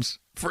Nordstrom's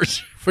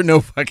for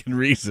no fucking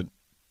reason.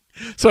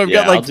 So I've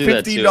got like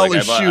 $15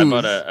 shoes.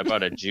 I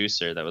bought a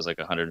juicer that was like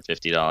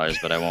 $150,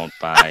 but I won't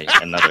buy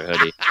another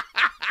hoodie.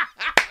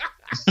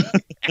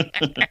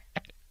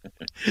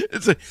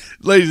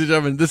 Ladies and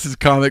gentlemen, this is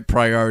comic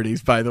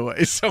priorities, by the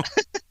way. So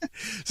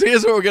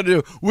here's what we're going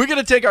to do. We're going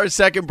to take our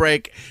second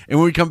break, and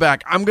when we come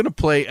back, I'm going to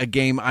play a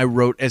game I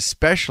wrote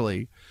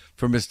especially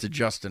for Mr.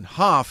 Justin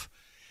Hoff,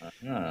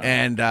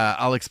 and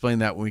I'll explain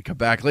that when we come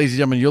back. Ladies and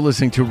gentlemen, you're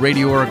listening to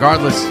Radio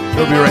Regardless.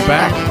 We'll be right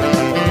back.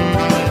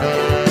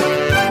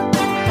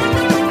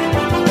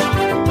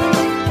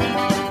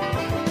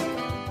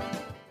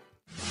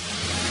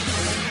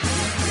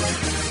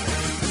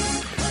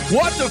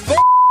 What the f***?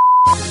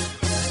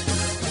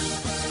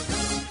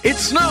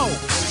 It's snow.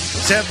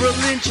 Several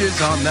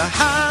inches on the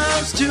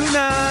house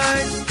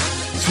tonight.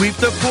 Sweep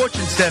the porch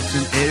and steps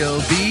and it'll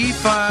be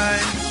fine.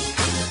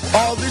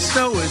 All this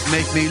snow is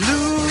make me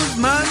lose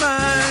my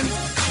mind.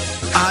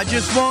 I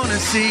just wanna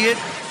see it.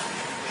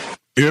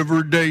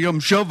 Every day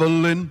I'm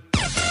shoveling.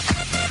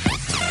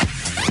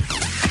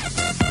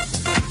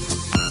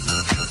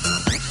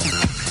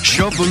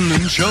 Shoveling.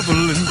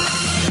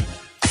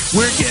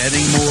 We're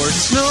getting more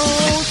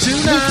snow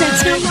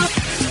tonight.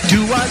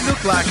 Do I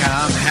look like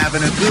I'm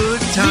having a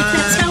good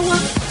time?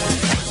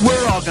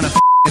 We're all gonna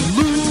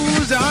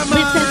lose our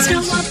minds.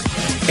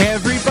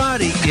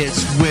 Everybody,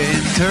 it's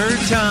winter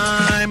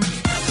time.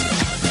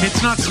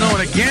 It's not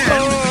snowing again.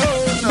 Oh,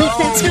 no.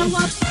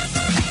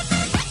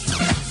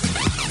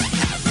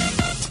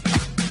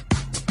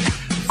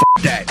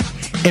 F that.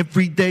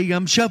 Every day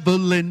I'm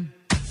shoveling.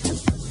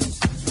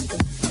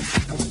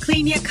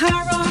 Clean your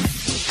car off.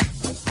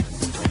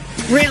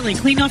 Really,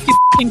 clean off your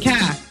f***ing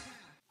car.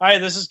 Hi,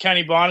 this is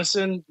Kenny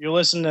Bonison. You're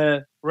listening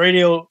to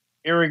Radio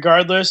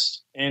Irregardless,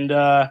 and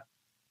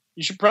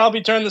you should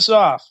probably turn this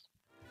off.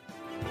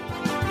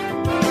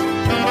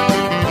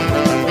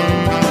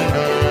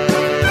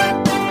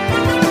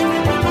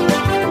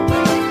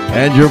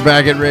 And you're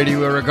back at Radio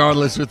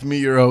Irregardless with me,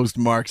 your host,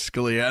 Mark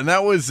Scalia. And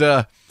that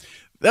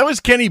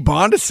was Kenny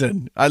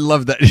Bondison. I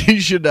love that.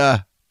 You should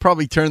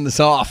probably turn this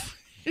off.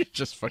 You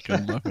just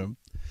fucking love him.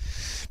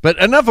 But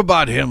enough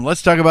about him.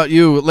 Let's talk about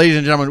you. Ladies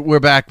and gentlemen,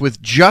 we're back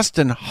with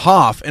Justin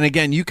Hoff. And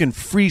again, you can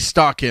free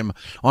stock him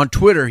on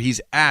Twitter.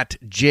 He's at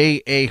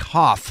J.A.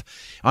 Hoff.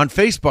 On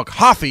Facebook,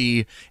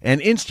 Hoffy.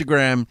 And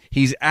Instagram,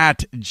 he's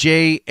at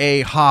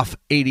J.A. Hoff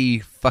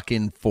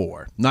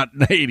 80-fucking-4. Not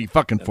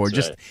 80-fucking-4,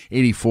 just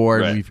 84.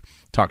 Right. And we've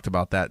talked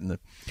about that in the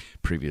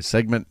previous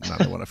segment. And I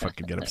don't want to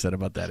fucking get upset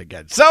about that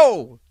again.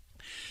 So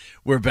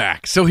we're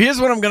back. So here's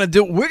what I'm going to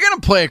do. We're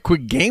going to play a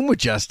quick game with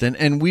Justin,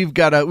 and we've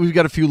got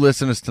a few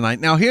listeners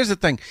tonight. Now, here's the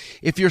thing.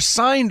 If you're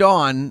signed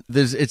on,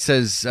 it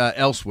says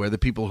elsewhere, the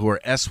people who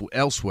are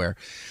elsewhere.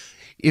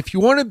 If you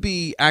want to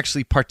be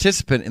actually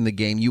participant in the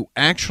game, you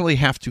actually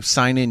have to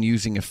sign in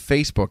using a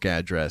Facebook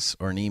address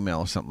or an email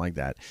or something like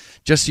that,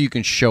 just so you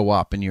can show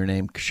up and your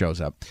name shows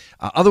up.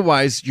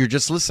 Otherwise, you're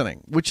just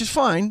listening, which is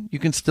fine. You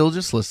can still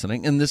just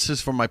listening, and this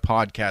is for my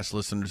podcast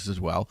listeners as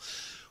well.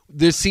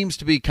 There seems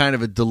to be kind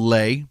of a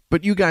delay,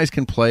 but you guys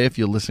can play if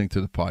you're listening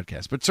to the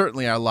podcast, but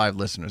certainly our live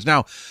listeners.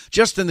 Now,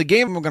 just in the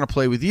game we're going to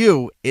play with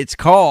you, it's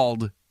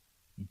called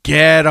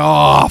Get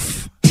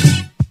Off.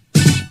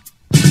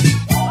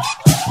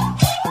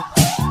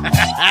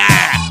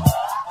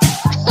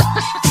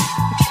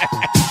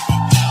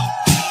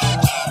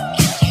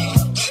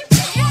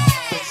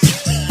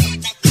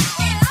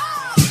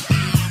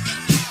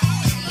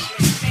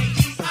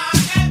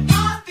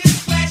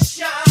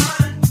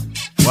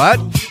 What?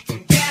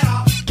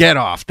 Get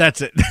off.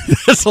 That's it.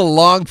 That's a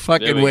long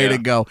fucking way to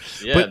go.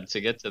 Yeah, but to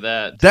get to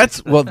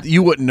that. Well,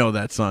 you wouldn't know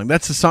that song.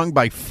 That's a song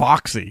by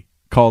Foxy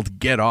called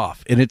Get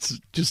Off. And it's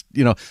just,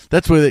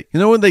 that's where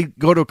when they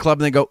go to a club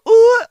and they go,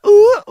 ooh,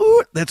 ooh,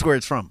 ooh, that's where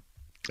it's from.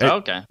 Oh,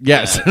 okay.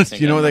 Yes.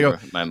 Yeah, when they go,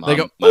 my mom, they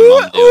go, my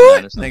mom doing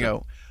that or something. they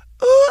go,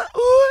 ooh,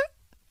 ooh.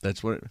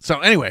 That's what so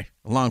anyway,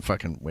 a long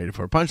fucking waited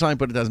for a punchline,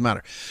 but it doesn't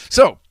matter.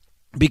 So,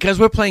 because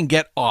we're playing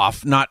Get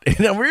Off, not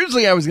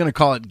originally I was going to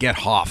call it Get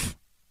Hoff.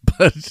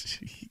 But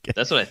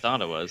that's what I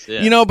thought it was.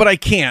 Yeah. You know, but I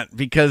can't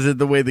because of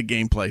the way the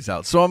game plays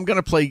out. So I'm going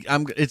to play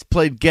it's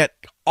played Get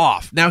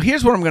Off. Now,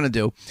 here's what I'm going to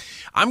do.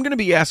 I'm going to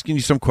be asking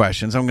you some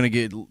questions. I'm going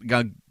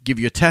to give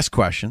you a test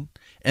question.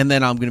 And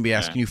then I'm going to be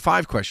asking you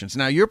 5 questions.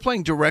 Now, you're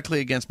playing directly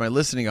against my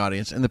listening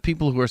audience, and the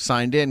people who are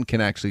signed in can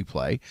actually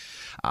play.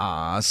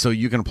 So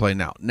you can play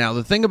now. Now,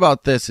 the thing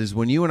about this is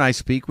when you and I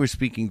speak, we're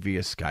speaking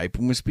via Skype,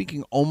 and we're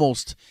speaking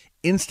almost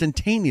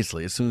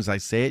instantaneously. As soon as I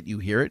say it, you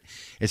hear it.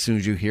 As soon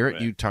as you hear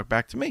it, you talk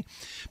back to me.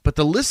 But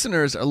the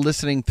listeners are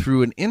listening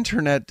through an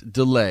internet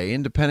delay,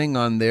 and depending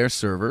on their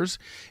servers,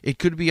 it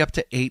could be up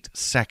to 8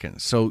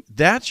 seconds. So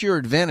that's your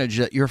advantage,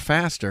 that you're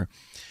faster.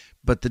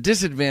 But the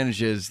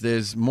disadvantage is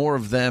there's more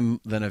of them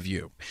than of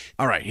you.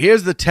 All right,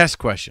 here's the test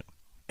question.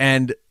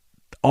 And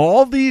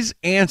all these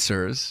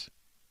answers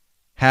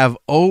have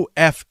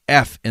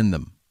OFF in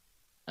them.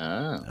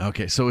 Oh.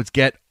 Okay, so it's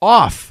Get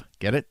Off.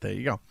 Get it? There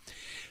you go.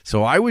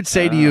 So I would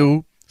say to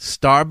you,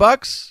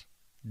 Starbucks,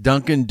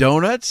 Dunkin'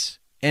 Donuts,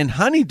 and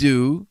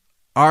Honeydew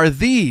are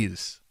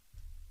these.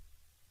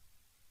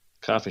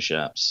 Coffee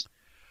shops.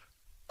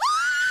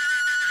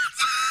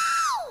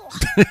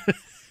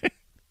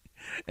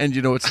 And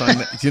you know what song?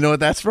 Do you know what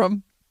that's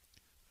from?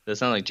 That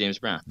sounds like James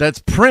Brown. That's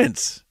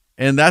Prince,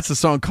 and that's a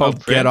song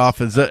called "Get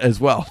Off" as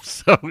well.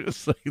 So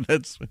it's like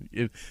that's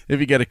if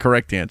you get a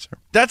correct answer.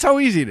 That's how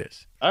easy it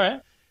is. All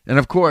right. And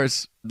of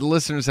course, the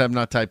listeners have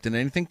not typed in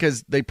anything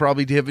because they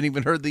probably haven't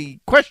even heard the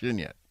question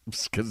yet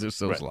because they're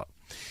so slow.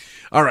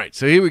 All right,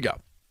 so here we go.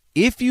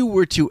 If you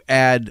were to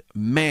add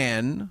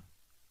man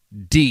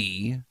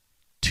D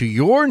to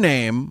your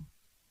name,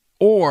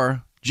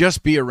 or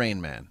just be a Rain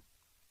Man.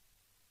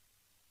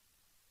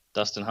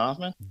 Dustin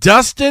Hoffman?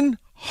 Dustin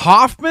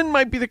Hoffman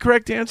might be the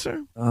correct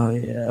answer. Oh,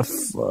 yeah.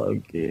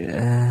 Fuck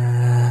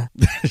yeah.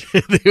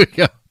 There we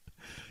go.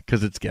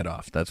 Because it's Get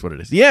Off. That's what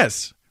it is.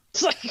 Yes.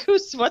 It's like,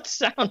 what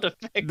sound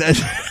effect?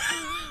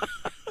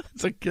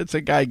 It's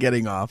a guy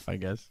getting off, I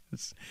guess.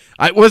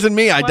 It wasn't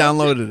me. I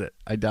downloaded it.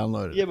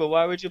 Yeah, but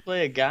why would you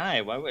play a guy?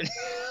 Why would?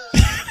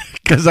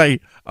 Because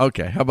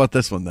okay, how about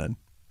this one then?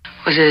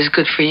 Was it as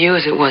good for you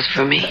as it was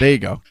for me? There you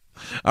go.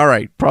 All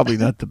right, probably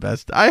not the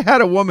best. I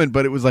had a woman,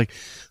 but it was like,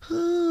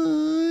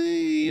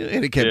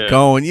 and it kept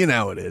going. You know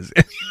how it is.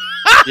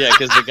 Yeah,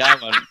 because the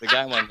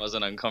guy one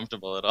wasn't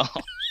uncomfortable at all.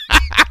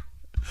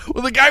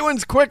 Well, the guy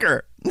one's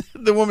quicker.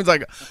 The woman's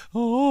like,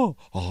 oh,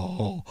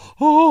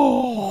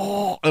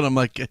 and I'm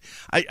like,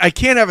 I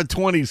can't have a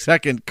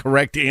 20-second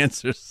correct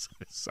answer.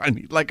 So I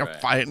need like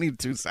I need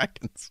 2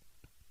 seconds.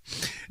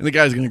 And the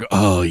guy's gonna go,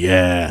 oh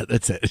yeah,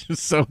 that's it.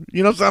 So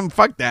you know something?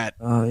 Fuck that.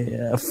 Oh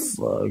yeah,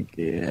 fuck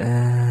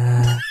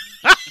yeah.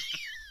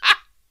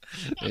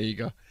 There you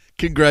go.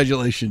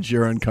 Congratulations,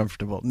 you're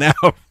uncomfortable now.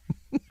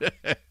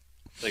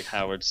 It's like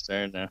Howard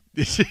Stern now.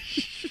 So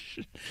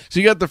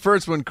you got the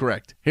first one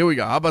correct. Here we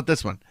go. How about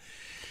this one?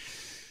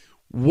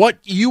 What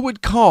you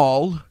would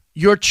call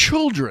your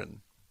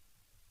children?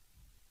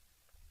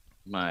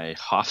 My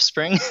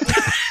offspring.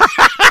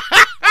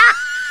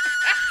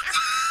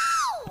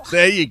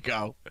 There you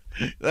go.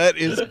 That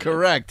is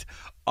correct.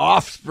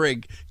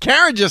 Offspring.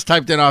 Karen just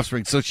typed in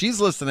offspring, so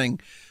she's listening.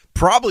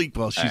 Probably,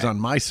 well, she's on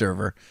my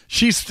server.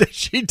 She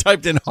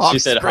typed in offspring. She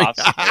said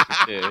offspring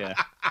too, yeah.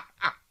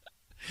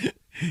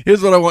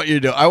 Here's what I want you to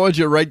do. I want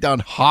you to write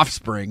down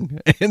offspring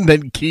and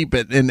then keep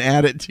it and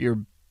add it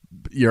to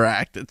your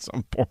act at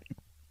some point.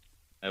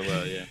 I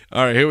will, yeah.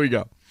 All right, here we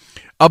go.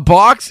 A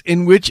box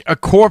in which a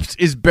corpse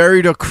is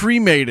buried or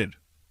cremated.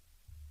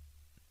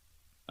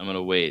 I'm going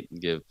to wait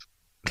and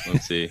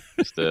let's see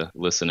if the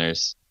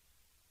listeners.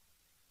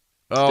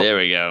 Oh, there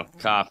we go.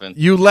 Coffin.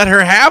 You let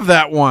her have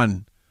that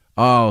one.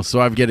 Oh, so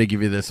I've got to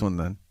give you this one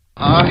then.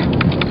 I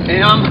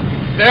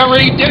am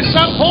very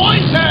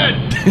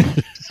disappointed.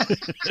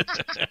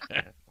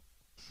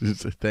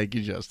 Thank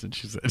you, Justin,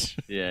 she said.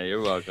 Yeah,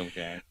 you're welcome,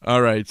 Karen.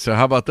 All right, so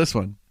how about this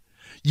one?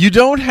 You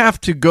don't have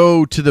to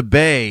go to the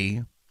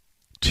bay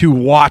to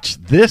watch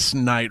this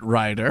Knight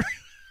Rider.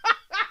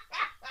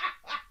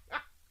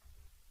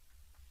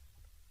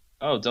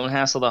 Oh, don't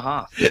hassle the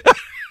Hoff.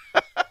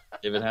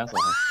 David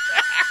Hasselhoff.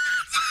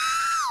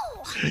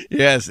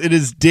 Yes, it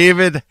is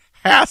David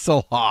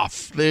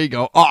Hasselhoff. There you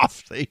go.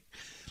 Off. See?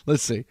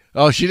 Let's see.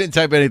 Oh, she didn't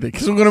type anything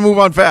because we're going to move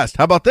on fast.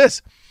 How about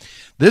this?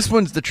 This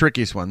one's the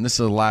trickiest one. This is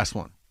the last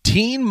one.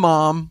 Teen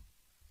Mom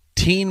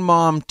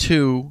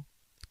 2,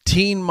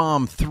 Teen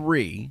Mom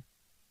 3,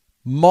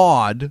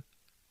 Maude,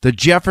 The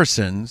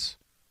Jeffersons,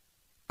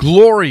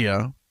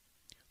 Gloria,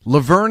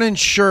 Laverne and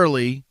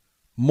Shirley,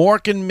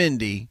 Mork and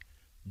Mindy,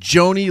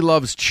 Joni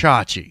Loves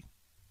Chachi.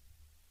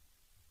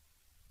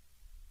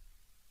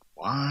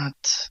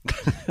 What?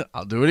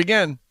 I'll do it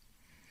again.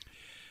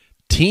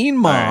 Teen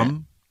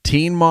Mom,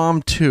 Teen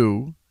Mom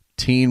 2,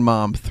 Teen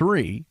Mom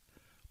 3,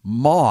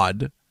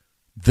 Maude,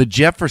 The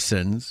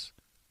Jeffersons,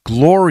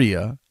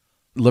 Gloria,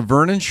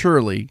 Laverne and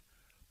Shirley,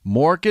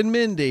 Mork and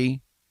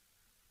Mindy,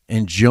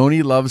 and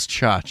Joni Loves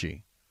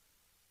Chachi.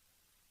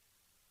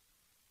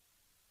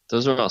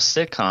 Those are all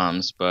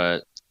sitcoms,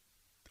 but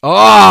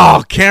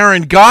Oh,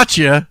 Karen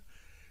gotcha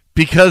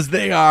because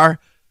they are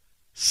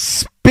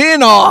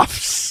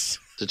spin-offs.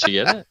 did she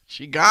get it?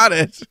 She got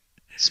it.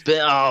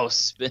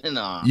 Spin-off.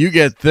 You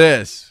get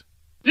this.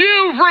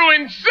 You've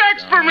ruined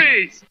sex for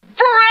me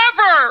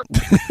forever.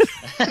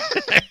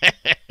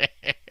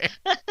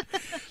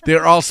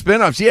 They're all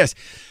spin-offs, yes.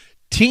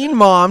 Teen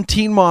Mom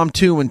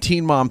 2, and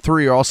Teen Mom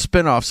 3 are all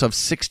spin-offs of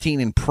 16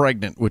 and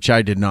Pregnant, which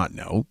I did not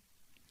know.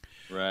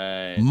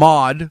 Right.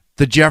 Maude,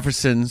 The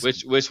Jeffersons.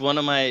 Which one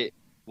of my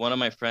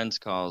friends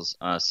calls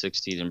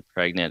 16 and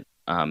pregnant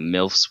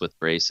MILFs with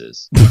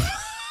braces.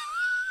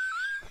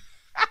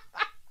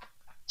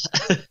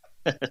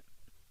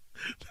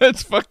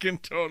 That's fucking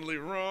totally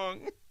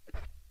wrong.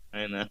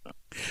 I know.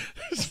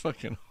 It's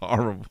fucking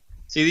horrible.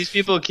 See, these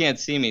people can't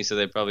see me, so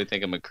they probably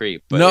think I'm a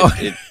creep. But No.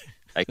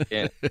 I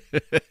can't.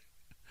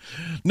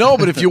 No,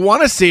 but if you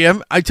want to see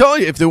him, I tell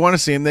you, if they want to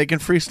see him, they can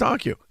free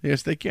stock you.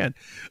 Yes, they can.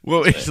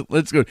 Well,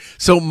 let's go.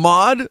 So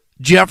Maude,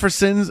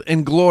 Jeffersons,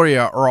 and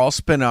Gloria are all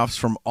spinoffs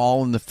from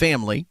All in the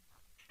Family.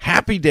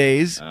 Happy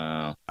Days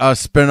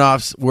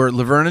spinoffs were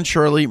Laverne and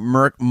Shirley,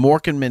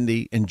 Mork and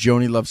Mindy, and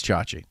Joni Loves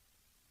Chachi.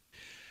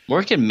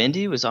 Mork and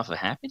Mindy was off of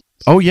Happy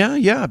Days? Oh,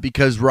 yeah,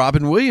 because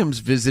Robin Williams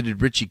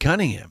visited Richie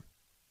Cunningham.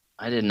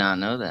 I did not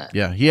know that.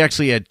 Yeah, he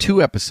actually had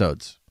 2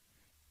 episodes.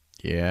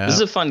 Yeah. This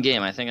is a fun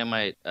game. I think I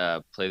might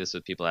play this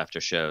with people after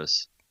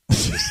shows.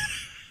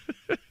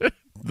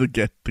 The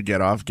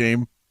get off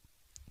game.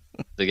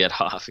 The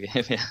get off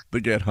game, yeah.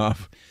 The get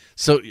off.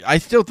 So I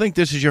still think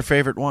this is your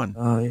favorite one.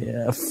 Oh,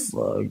 yeah.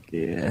 Fuck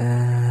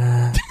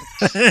yeah.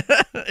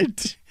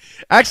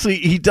 Actually,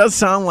 he does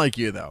sound like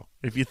you, though,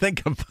 if you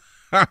think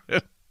about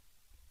it.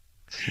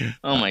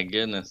 Oh, my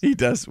goodness. He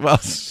does. Well,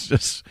 it's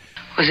just...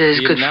 Was it as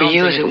good for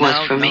you as it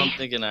was for now me? I'm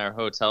thinking our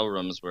hotel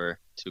rooms were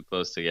too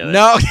close together.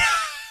 No.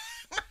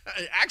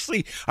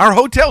 Actually, our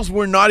hotels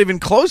were not even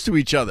close to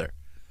each other.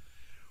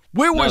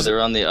 Where was they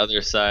were on the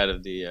other side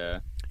of the...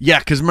 Yeah,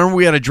 because remember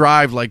we had to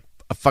drive like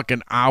a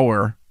fucking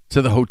hour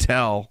to the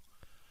hotel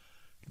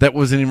that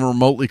wasn't even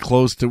remotely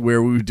close to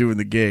where we were doing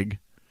the gig.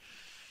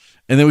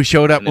 And then we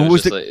showed up. What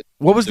was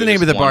the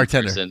name of the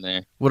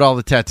bartender with all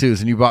the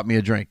tattoos? And you bought me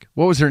a drink.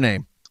 What was her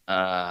name?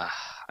 I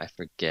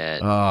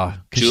forget.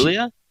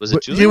 Julia? Was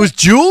it Julia? It was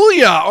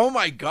Julia. Oh,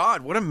 my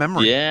God. What a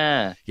memory.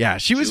 Yeah. Yeah,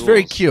 she was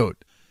very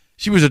cute.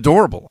 She was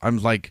adorable. I'm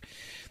like...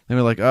 They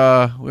were like,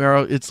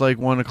 it's like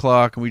 1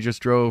 o'clock and we just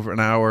drove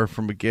an hour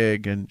from a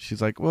gig. And she's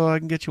like, well, I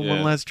can get you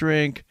one last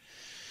drink.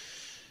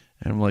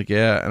 And I'm like,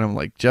 yeah. And I'm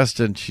like,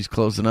 Justin, she's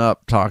closing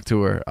up. Talk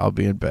to her. I'll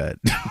be in bed.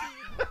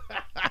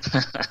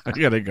 I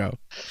gotta go.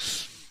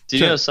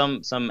 Did you know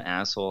some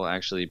asshole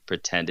actually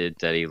pretended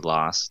that he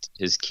lost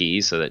his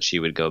key so that she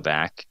would go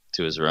back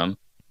to his room?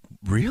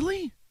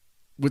 Really?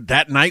 With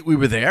that night we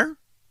were there?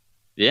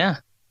 Yeah.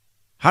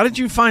 How did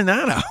you find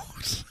that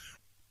out?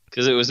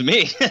 Because it was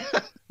me.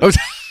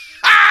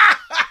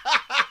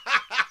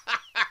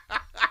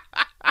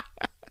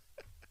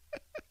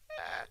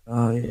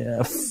 Oh,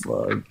 yeah.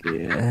 Fuck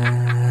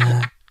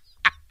yeah.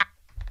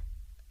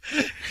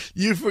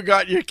 You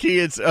forgot your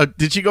key.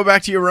 Did she go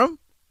back to your room?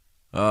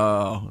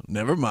 Oh,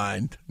 never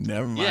mind.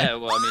 Never mind. Yeah,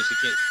 well, I mean,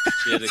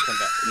 she had to come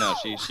back. No,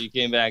 she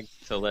came back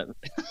to let me.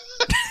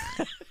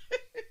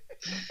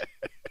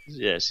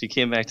 Yeah, she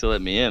came back to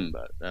let me in,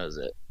 but that was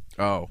it.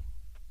 Oh.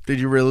 Did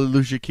you really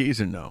lose your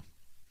keys or no?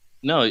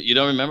 No, you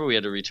don't remember we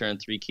had to return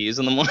 3 keys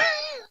in the morning?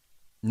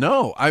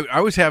 No,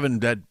 I was having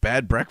that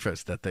bad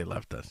breakfast that they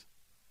left us.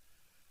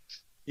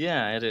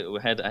 Yeah, I had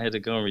to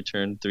go and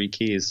return 3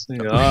 keys.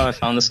 Go, I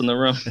found this in the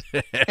room.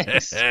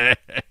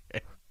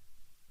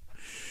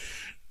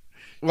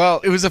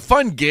 Well, it was a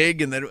fun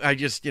gig, and then I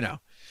just, in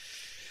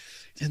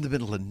the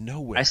middle of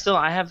nowhere.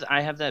 I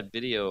have that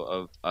video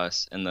of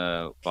us in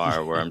the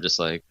bar where I'm just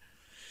like,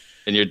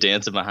 and you're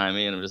dancing behind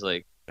me, and I'm just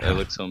like, I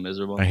look so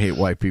miserable. I hate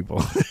white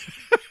people.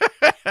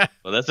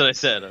 Well, that's what I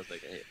said. I was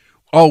like, hey.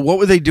 Oh, what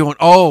were they doing?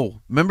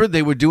 Oh, remember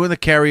they were doing the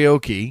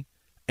karaoke,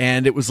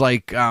 and it was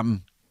like,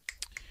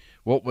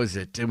 what was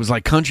it? It was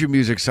like country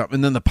music something,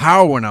 and then the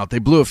power went out. They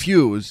blew a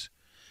fuse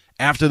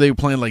after they were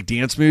playing like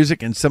dance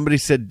music, and somebody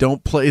said,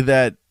 don't play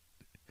that.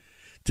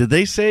 Did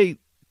they say?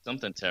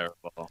 Something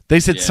terrible. They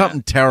said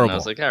something terrible. And I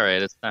was like, all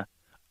right, it's not.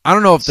 I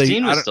don't know if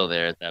Steen was still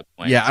there at that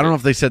point. Yeah, I don't know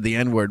if they said the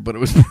N-word, but it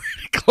was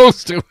pretty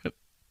close to it.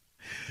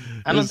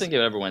 I don't think it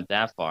ever went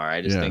that far.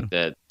 I just think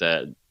that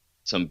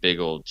some big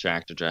old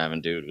tractor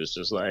driving dude was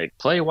just like,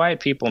 play white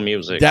people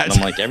music. And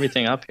I'm like,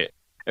 everything up here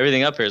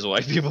is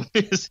white people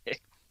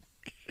music.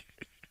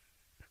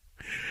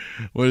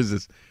 What is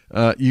this?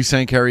 You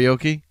sang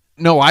karaoke?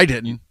 No, I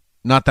didn't.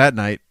 Not that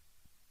night.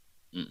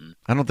 Mm-mm.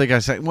 I don't think I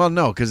sang. Well,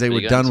 no, because they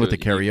were done with the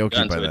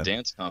karaoke by then. A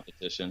dance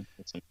competition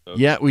with some folks.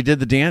 Yeah, we did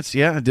the dance.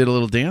 Yeah, I did a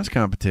little dance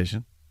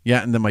competition.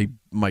 Yeah, and then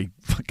my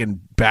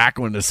fucking back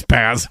went to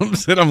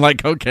spasms, and I'm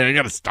like, okay, I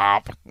gotta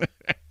stop.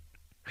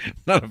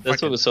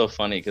 That's what was so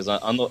funny, because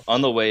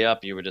on the way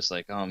up, you were just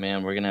like, oh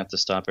man, we're gonna have to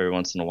stop every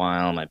once in a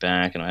while. My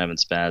back, and I'm having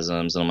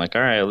spasms, and I'm like,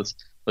 all right,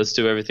 let's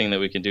do everything that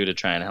we can do to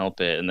try and help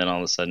it. And then all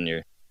of a sudden,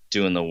 you're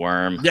doing the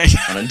worm Yeah.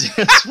 on a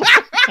dance floor.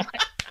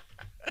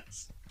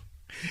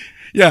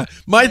 Yeah,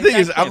 my thing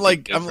is, can't I'm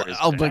like, be good for his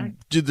I'll back.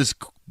 like do this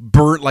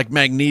burnt like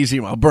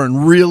magnesium. I'll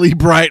burn really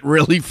bright,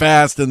 really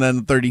fast, and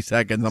then 30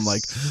 seconds, I'm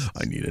like,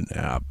 I need a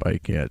nap. I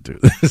can't do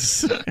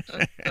this.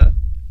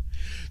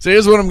 So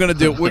here's what I'm going to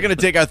do. We're going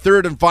to take our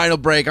third and final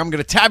break. I'm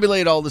going to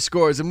tabulate all the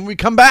scores, and when we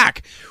come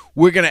back,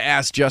 we're going to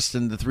ask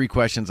Justin the 3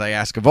 questions I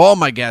ask of all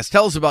my guests.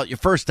 Tell us about your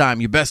first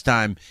time, your best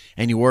time,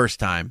 and your worst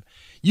time.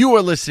 You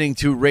are listening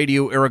to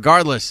Radio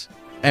Irregardless,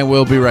 and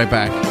we'll be right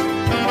back.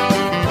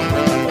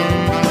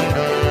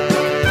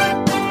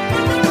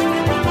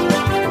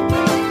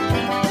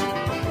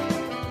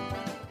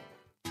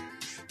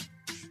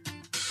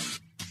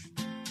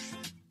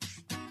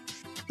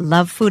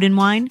 Love food and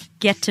wine?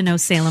 Get to know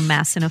Salem,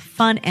 Mass. in a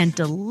fun and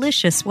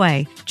delicious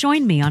way.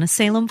 Join me on a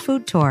Salem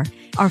food tour.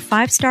 Our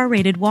 5-star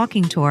rated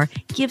walking tour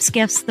gives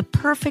guests the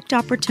perfect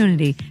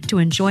opportunity to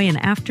enjoy an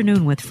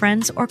afternoon with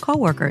friends or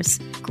coworkers.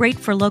 Great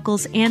for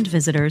locals and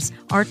visitors,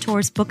 our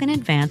tours book in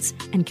advance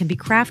and can be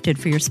crafted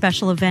for your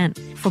special event.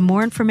 For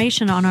more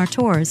information on our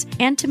tours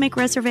and to make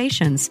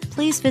reservations,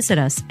 please visit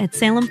us at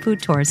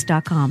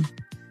salemfoodtours.com.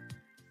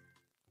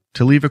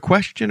 To leave a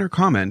question or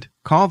comment,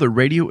 call the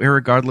Radio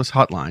Irregardless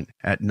hotline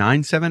at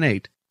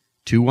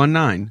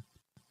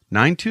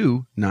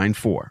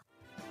 978-219-9294.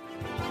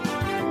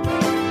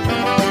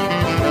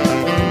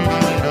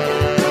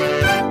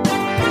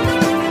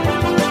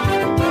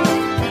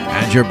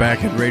 And you're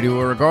back at Radio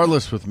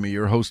Irregardless with me,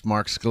 your host,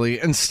 Mark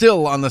Scalia, and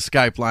still on the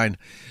Skype line,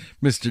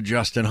 Mr.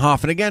 Justin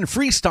Hoff. And again,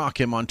 free stock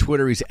him on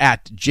Twitter. He's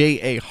at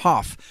J.A.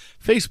 Hoff.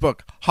 Facebook,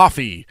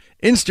 Hoffy.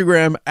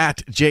 Instagram,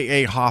 at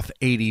J.A.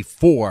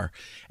 Hoff84.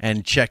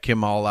 And check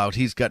him all out.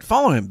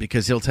 Follow him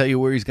because he'll tell you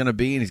where he's going to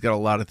be, and he's got a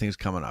lot of things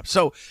coming up.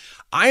 So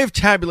I have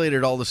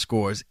tabulated all the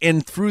scores,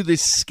 and through the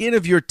skin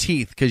of your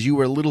teeth, because you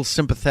were a little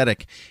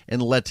sympathetic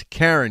and let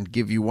Karen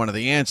give you one of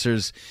the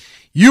answers,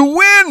 you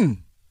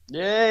win!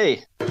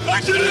 Yay!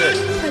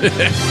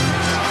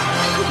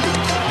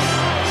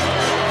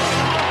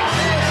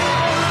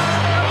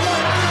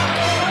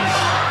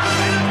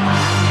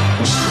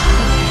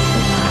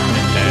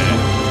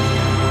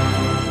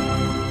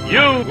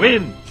 You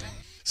win.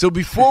 So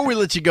before we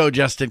let you go,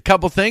 Justin,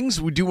 couple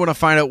things. We do want to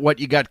find out what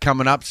you got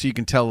coming up so you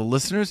can tell the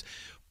listeners.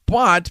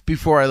 But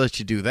before I let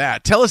you do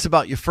that, tell us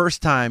about your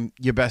first time,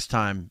 your best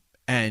time,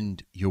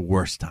 and your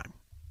worst time.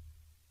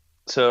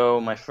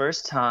 So my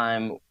first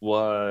time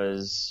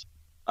was,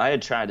 I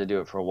had tried to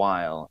do it for a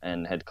while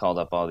and had called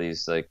up all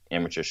these like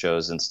amateur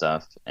shows and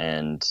stuff,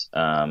 and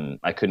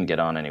I couldn't get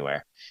on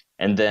anywhere.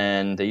 And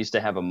then they used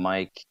to have a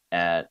mic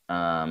at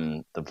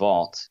the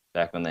Vault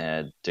back when they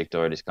had Dick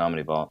Doherty's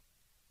Comedy Vault.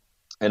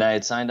 And I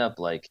had signed up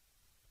like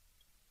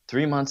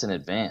 3 months in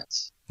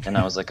advance. And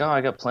I was like, oh,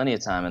 I got plenty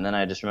of time. And then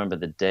I just remember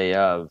the day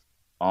of,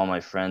 all my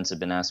friends had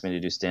been asking me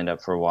to do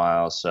stand-up for a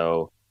while.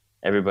 So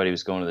everybody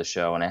was going to the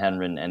show, and I hadn't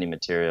written any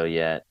material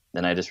yet.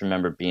 Then I just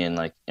remember being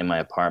like in my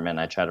apartment, and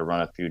I tried to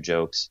run a few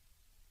jokes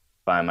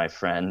by my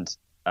friend,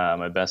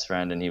 my best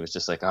friend, and he was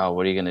just like, oh,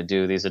 what are you going to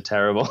do? These are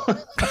terrible. I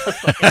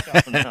was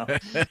like, oh, no.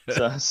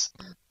 So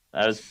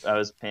I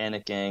was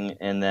panicking.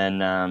 And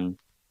then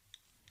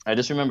I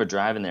just remember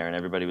driving there, and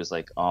everybody was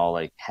like all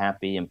like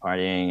happy and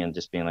partying and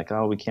just being like,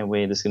 oh, we can't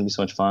wait. This is going to be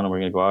so much fun. And we're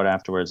going to go out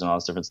afterwards and all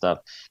this different stuff.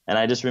 And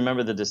I just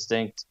remember the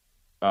distinct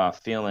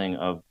feeling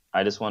of,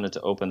 I just wanted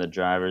to open the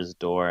driver's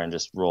door and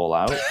just roll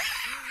out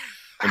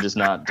and just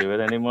not do it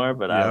anymore.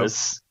 But yep.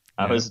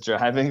 I was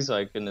driving, so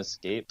I couldn't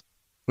escape.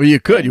 Well, you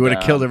could. You would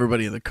have killed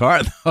everybody in the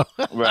car, though.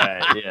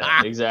 Right.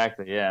 Yeah,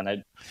 exactly. Yeah. And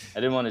I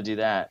didn't want to do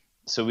that.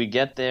 So we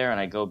get there, and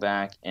I go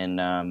back,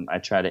 and I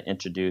try to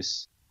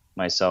introduce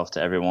myself to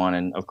everyone.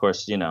 And of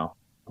course, you know,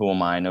 who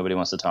am I? Nobody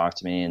wants to talk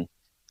to me.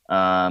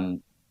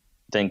 And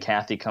then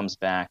Kathy comes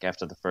back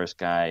after the first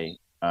guy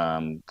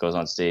goes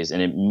on stage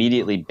and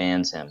immediately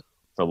bans him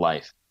for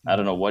life. I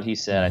don't know what he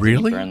said. I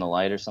think he burned the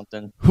light or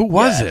something. Who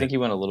was it? I think he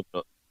went a little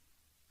bit.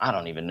 I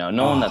don't even know.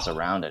 No one that's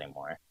around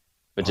anymore.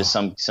 But just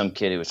some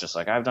kid who was just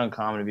like, I've done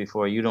comedy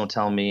before. You don't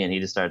tell me. And he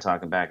just started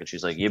talking back. And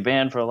she's like, you're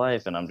banned for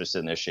life. And I'm just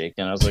sitting there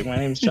shaking. I was like, my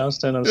name's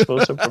Justin. I'm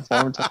supposed to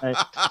perform tonight.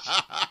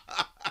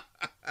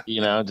 You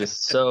know,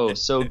 just so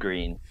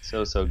green.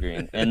 So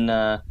green. And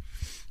I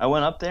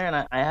went up there, and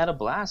I had a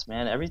blast,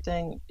 man.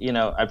 Everything, you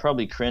know, I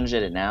probably cringe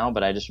at it now,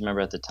 but I just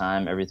remember at the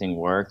time everything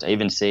worked. I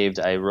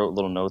wrote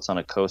little notes on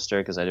a coaster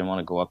because I didn't want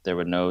to go up there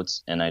with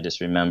notes. And I just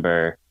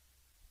remember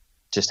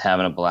just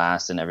having a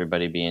blast and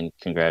everybody being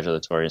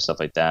congratulatory and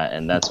stuff like that.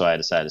 And that's why I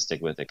decided to stick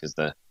with it, because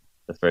the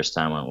first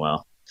time went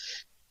well.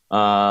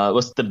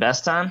 What's the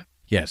best time?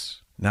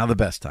 Yes. Now the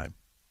best time.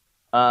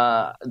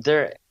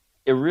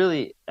 It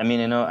really, I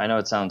mean, I know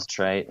it sounds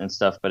trite and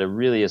stuff, but it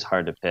really is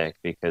hard to pick,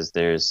 because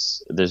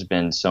there's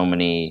been so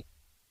many,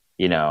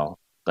 you know,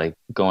 like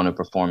going to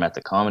perform at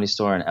the Comedy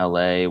Store in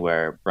LA,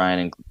 where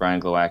Brian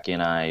Glowacki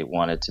and I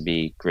wanted to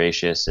be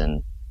gracious,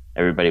 and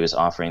everybody was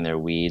offering their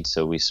weed,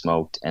 so we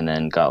smoked and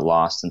then got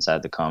lost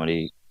inside the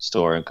Comedy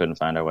Store and couldn't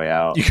find our way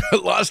out. You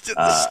got lost in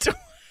the store?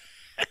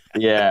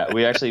 Yeah,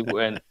 we actually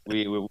went.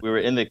 We were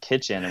in the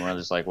kitchen, and we're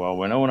just like, well,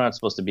 we know we're not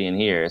supposed to be in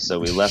here, so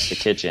we left the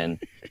kitchen,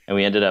 and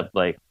we ended up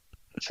like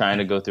trying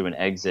to go through an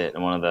exit,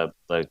 and one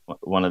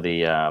of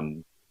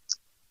the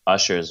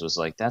ushers was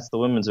like, "That's the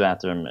women's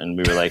bathroom," and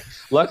we were like,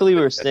 luckily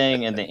we were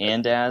staying in the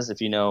Andaz.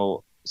 If you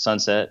know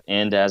Sunset,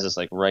 Andaz is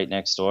like right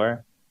next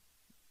door,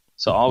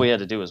 so all we had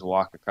to do was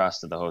walk across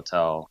to the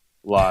hotel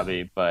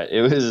lobby. But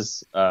it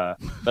was, but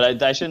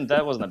I shouldn't.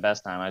 That wasn't the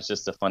best time. It's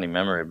just a funny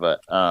memory, but.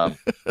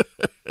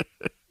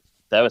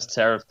 That was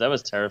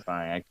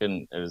terrifying. I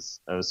couldn't. I was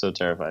so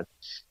terrified.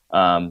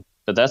 But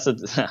that's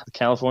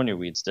California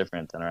weed's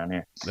different than around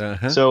here.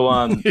 Uh-huh.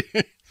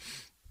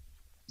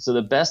 So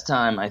the best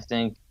time I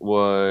think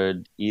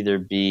would either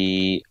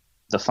be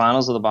the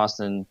finals of the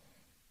Boston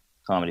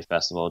Comedy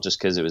Festival, just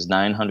because it was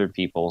 900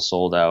 people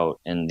sold out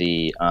in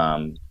the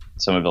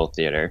Somerville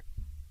Theater.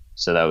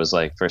 So that was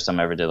like first time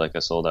I ever did like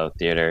a sold out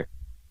theater,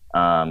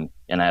 and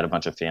I had a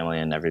bunch of family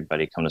and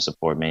everybody come to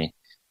support me.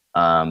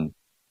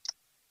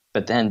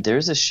 But then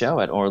there's a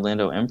show at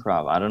Orlando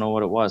Improv. I don't know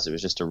what it was. It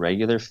was just a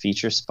regular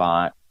feature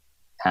spot,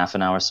 half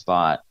an hour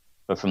spot.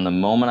 But from the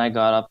moment I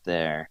got up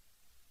there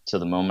to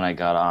the moment I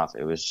got off,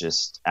 it was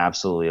just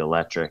absolutely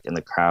electric. And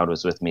the crowd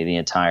was with me the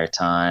entire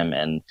time.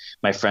 And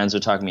my friends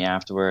would talk to me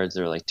afterwards.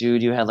 They were like,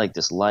 dude, you had like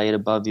this light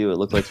above you. It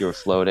looked like you were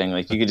floating.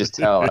 Like you could just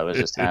tell I was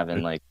just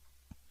having like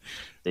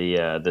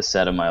the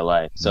set of my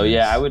life. So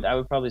yeah, I would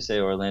probably say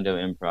Orlando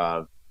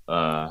Improv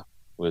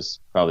was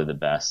probably the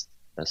best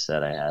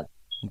set I had.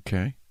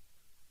 Okay.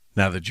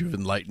 Now that you've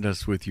enlightened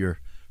us with your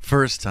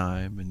first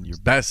time and your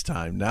best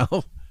time, now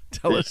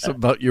tell us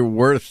about your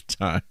worst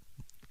time.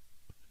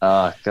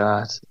 Oh,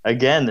 God.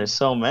 Again, there's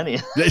so many.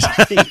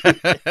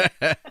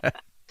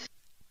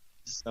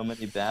 So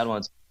many bad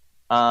ones.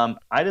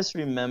 I just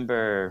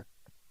remember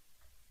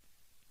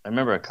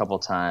a couple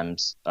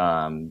times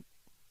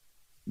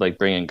like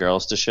bringing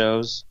girls to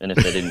shows, and if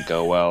they didn't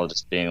go well,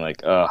 just being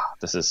like, oh,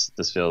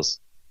 this feels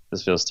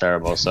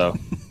terrible. So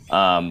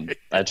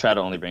I try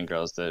to only bring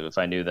girls if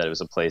I knew that it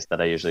was a place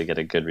that I usually get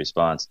a good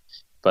response.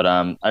 But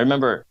I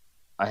remember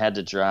I had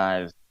to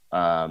drive.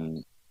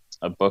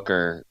 A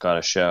booker got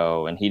a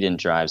show and he didn't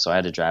drive, so I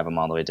had to drive him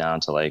all the way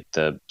down to like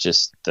the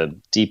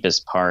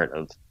deepest part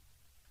of,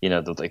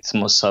 the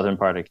most southern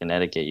part of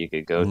Connecticut you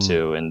could go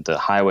to, and the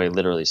highway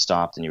literally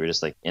stopped and you were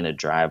just like in a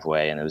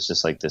driveway, and it was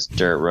just like this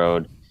dirt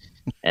road.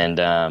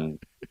 And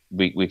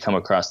we come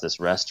across this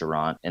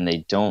restaurant, and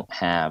they don't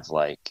have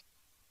like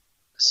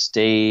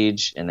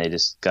stage, and they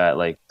just got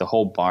like the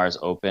whole bar's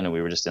open, and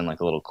we were just in like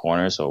a little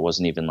corner, so it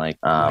wasn't even like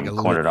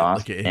cornered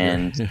off.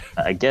 And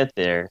I get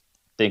there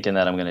thinking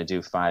that I'm going to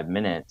do 5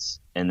 minutes,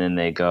 and then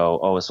they go,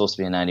 oh, it's supposed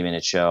to be a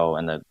 90-minute show,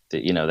 and the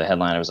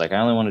headliner was like, I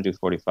only want to do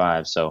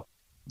 45. So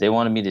they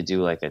wanted me to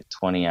do like a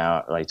 20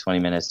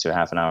 minutes to a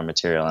half an hour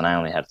material, and I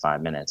only had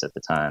 5 minutes at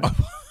the time.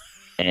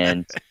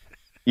 And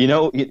you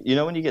know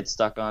when you get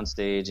stuck on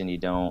stage and you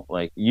don't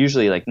like,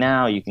 usually like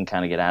now you can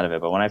kind of get out of it,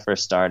 but when I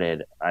first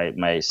started,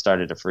 I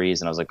started to freeze,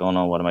 and I was like, oh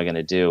no, what am I going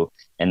to do?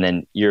 And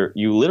then you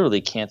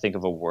literally can't think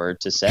of a word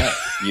to say.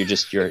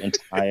 Your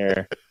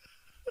entire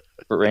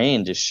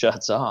brain just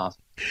shuts off.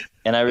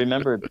 And I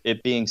remember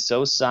it being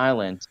so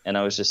silent, and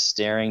I was just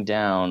staring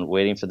down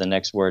waiting for the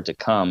next word to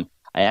come.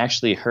 I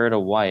actually heard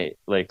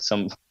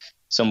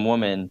some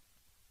woman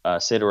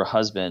say to her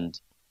husband,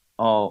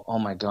 oh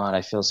my God,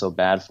 I feel so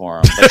bad for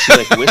him. But she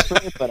like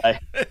whispered it,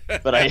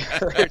 but I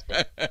heard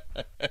it.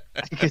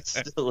 I could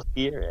still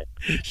hear it.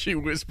 She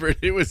whispered.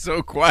 It was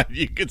so quiet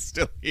you could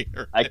still hear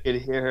it. I could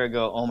hear her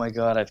go, oh my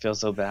God, I feel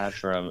so bad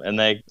for him. And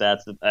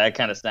that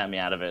kind of snapped me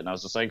out of it. And I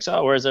was just like,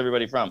 so where's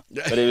everybody from?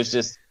 But it was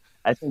just,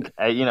 I think,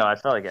 I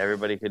felt like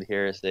everybody could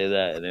hear her say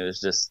that. And it was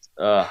just,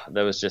 I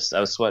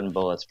was sweating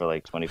bullets for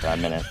like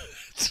 25 minutes.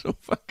 It's so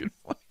fucking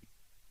funny.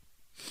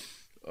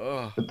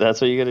 But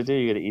that's what you got to do.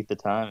 You got to eat the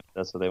time.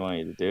 That's what they want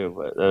you to do.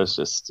 But that was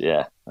just,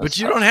 yeah. But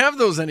you don't have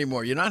those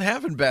anymore. You're not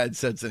having bad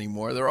sets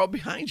anymore. They're all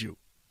behind you.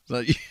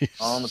 I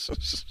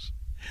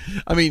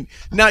mean,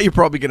 now you're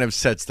probably going to have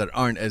sets that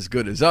aren't as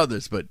good as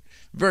others, but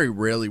very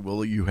rarely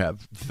will you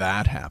have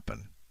that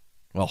happen.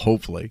 Well,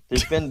 hopefully.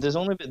 There's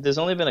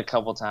only been a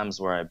couple times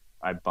where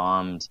I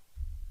bombed.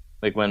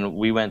 Like when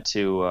we went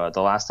to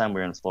the last time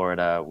we were in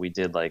Florida, we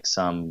did like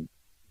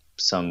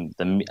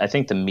I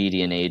think the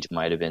median age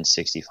might have been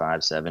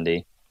 65,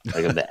 70,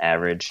 like of the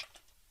average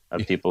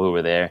of people who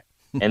were there.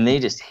 And they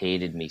just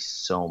hated me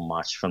so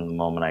much from the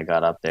moment I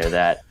got up there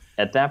that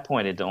at that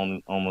point it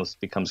almost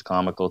becomes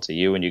comical to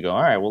you, and you go,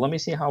 all right, well, let me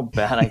see how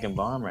bad I can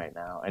bomb right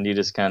now. And you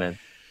just kind of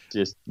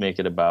just make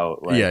it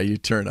about like, you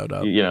turn it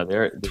up.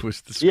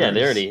 Twist the screws. Yeah,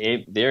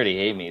 they already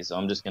hate me, so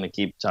I'm just going to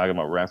keep talking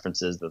about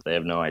references that they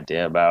have no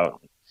idea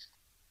about.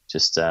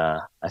 Just I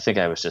think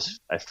I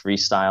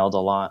freestyled a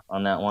lot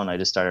on that one. I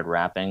just started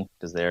rapping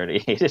because they already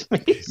hated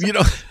me.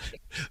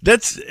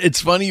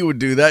 It's funny you would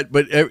do that,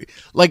 but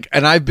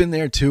and I've been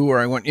there too, where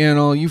I went,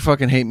 you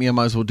fucking hate me, I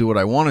might as well do what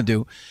I want to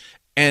do.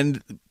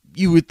 And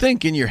you would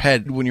think in your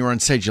head when you're on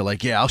stage, you're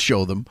like, yeah, I'll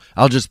show them,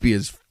 I'll just be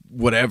as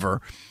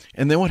whatever.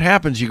 And then what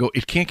happens, you go,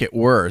 it can't get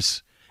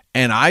worse.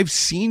 And I've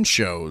seen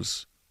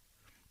shows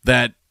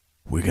that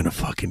we're going to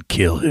fucking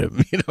kill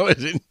him. You know,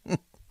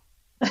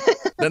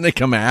 then they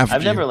come after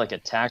I've never you. like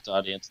attacked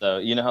audience though.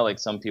 You know how like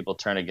some people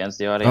turn against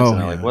the audience and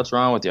they're like, "What's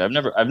wrong with you?"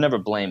 I've never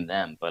blamed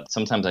them, but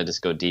sometimes I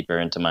just go deeper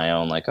into my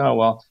own. Like, oh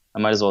well, I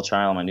might as well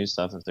try all my new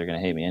stuff if they're gonna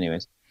hate me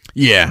anyways.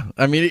 Yeah,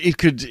 I mean,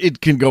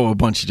 it can go a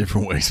bunch of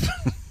different ways,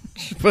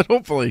 but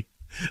hopefully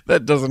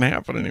that doesn't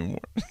happen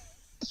anymore.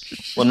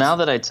 Well, now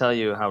that I tell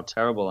you how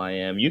terrible I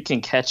am, you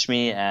can catch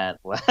me at.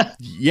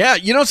 Yeah,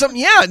 you know something?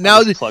 Yeah,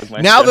 now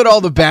that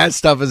all the bad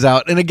stuff is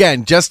out, and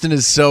again, Justin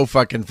is so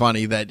fucking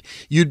funny that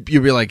you'd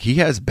be like, he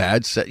has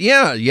bad sets.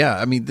 Yeah.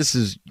 I mean, this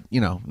is,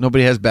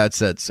 nobody has bad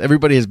sets.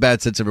 Everybody has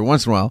bad sets every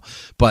once in a while,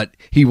 but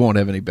he won't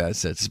have any bad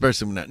sets,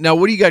 especially when now.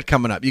 What do you got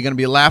coming up? You're going to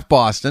be at Laugh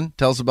Boston.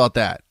 Tell us about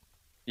that.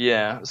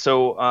 Yeah.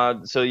 So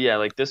yeah,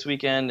 like this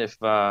weekend, if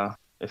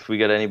we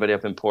got anybody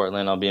up in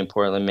Portland, I'll be in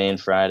Portland, Maine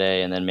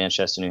Friday, and then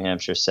Manchester, New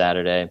Hampshire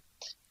Saturday.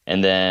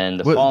 And then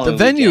the following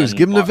venues, weekend,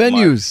 give them the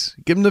venues.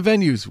 Give them the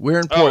venues. We're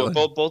in Portland.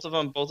 Both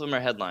of them are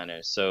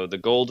headliners. So the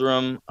Gold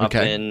Room up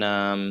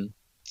in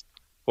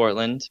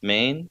Portland,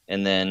 Maine,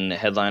 and then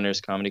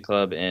Headliners Comedy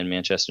Club in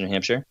Manchester, New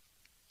Hampshire.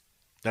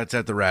 That's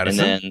at the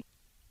Radisson. And then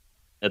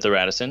at the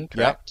Radisson,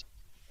 correct. Yep.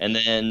 And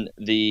then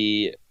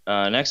the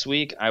next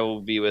week, I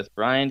will be with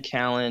Brian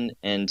Callen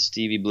and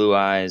Stevie Blue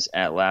Eyes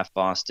at Laugh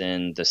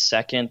Boston the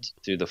 2nd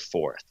through the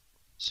 4th.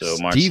 So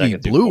March 2nd Stevie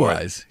through Blue 4th.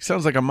 Eyes. He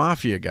sounds like a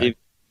mafia guy.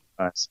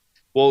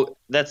 Well,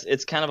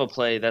 it's kind of a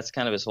play. That's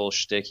kind of his whole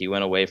shtick. He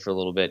went away for a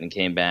little bit and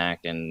came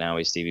back, and now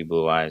he's Stevie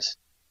Blue Eyes.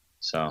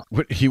 So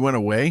he went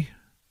away?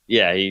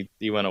 Yeah,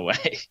 he went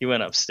away. He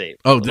went upstate.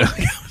 Oh,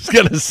 I was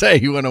gonna say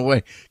he went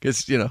away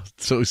because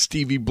so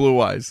Stevie Blue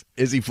Eyes.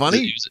 Is he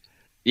funny?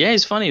 Yeah,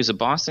 he's funny. He was a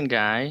Boston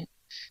guy,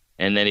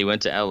 and then he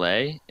went to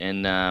L.A.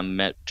 and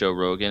met Joe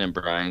Rogan and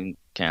Brian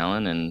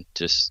Callen, and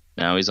just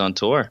now he's on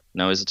tour.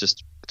 Now he's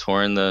just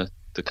touring the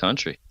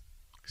country.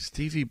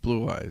 Stevie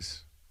Blue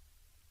Eyes.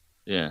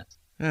 Yeah.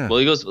 Well,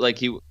 he goes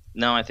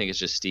now I think it's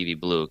just Stevie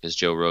Blue because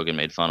Joe Rogan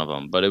made fun of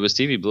him, but it was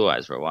Stevie Blue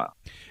Eyes for a while.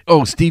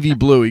 Oh, Stevie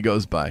Blue, he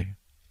goes by.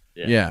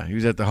 Yeah, he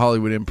was at the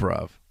Hollywood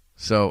Improv.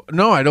 So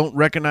no, I don't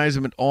recognize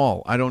him at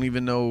all. I don't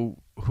even know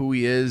who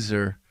he is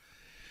or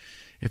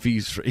if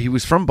he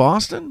was from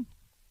Boston.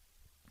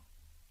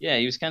 Yeah,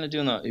 he was kind of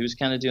doing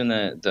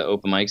the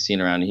open mic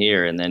scene around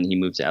here, and then he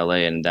moved to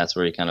L.A. and that's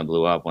where he kind of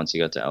blew up once he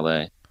got to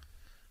L.A.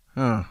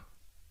 Huh.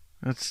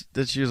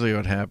 That's usually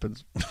what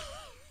happens.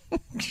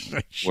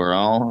 We're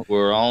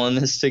all in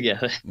this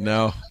together.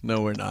 No,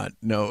 we're not.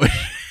 No,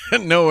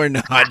 we're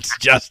not.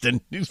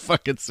 Justin, you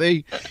fucking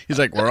see? He's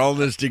like, we're all in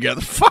this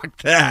together.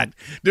 Fuck that,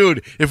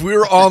 dude. If we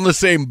were all in the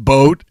same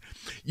boat,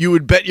 you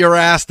would bet your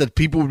ass that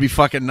people would be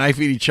fucking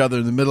knifing each other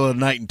in the middle of the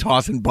night and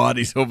tossing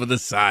bodies over the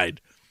side.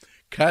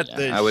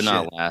 I would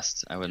not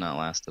last. I would not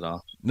last at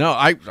all. No,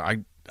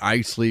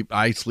 I sleep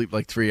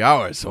like 3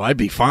 hours, so I'd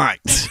be fine.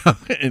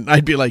 And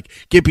I'd be like,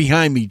 get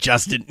behind me,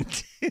 Justin.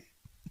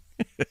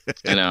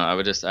 I know. I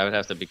would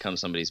have to become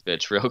somebody's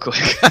bitch real quick.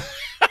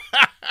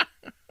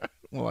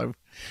 Well,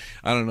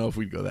 I don't know if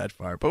we'd go that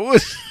far,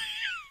 but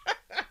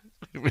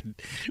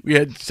we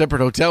had separate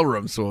hotel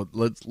rooms, so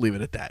let's leave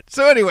it at that.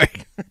 So anyway,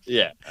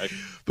 yeah. Okay.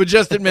 But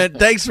Justin, man,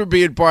 thanks for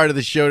being part of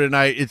the show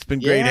tonight. It's been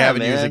great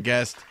having you as a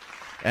guest,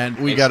 and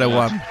we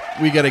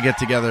gotta get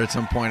together at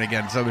some point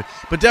again. So,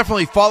 but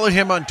definitely follow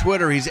him on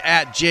Twitter. He's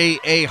at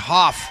JA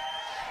Hoff.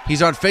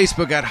 He's on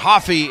Facebook at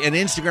Hoffy, and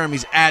Instagram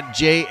he's at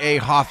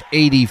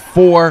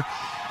JAHoff84.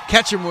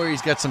 Catch him where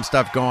he's got some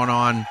stuff going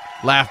on.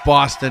 Laugh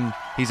Boston.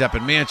 He's up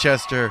in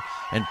Manchester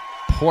and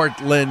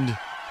Portland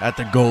at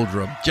the Gold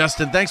Room.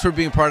 Justin, thanks for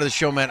being part of the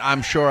show, man.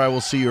 I'm sure I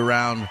will see you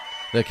around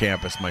the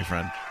campus, my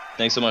friend.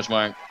 Thanks so much,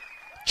 Mark.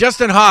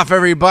 Justin Hoff,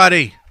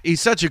 everybody. He's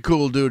such a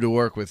cool dude to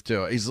work with,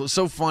 too. He's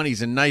so funny.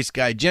 He's a nice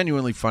guy,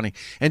 genuinely funny.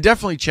 And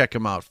definitely check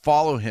him out.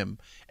 Follow him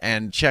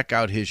and check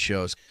out his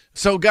shows.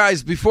 So,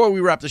 guys, before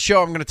we wrap the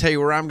show, I'm going to tell you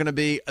where I'm going to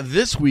be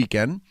this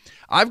weekend.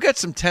 I've got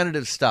some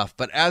tentative stuff,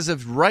 but as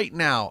of right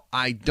now,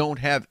 I don't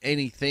have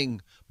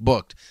anything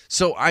booked.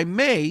 So I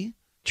may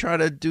try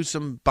to do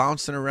some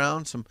bouncing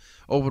around, some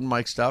open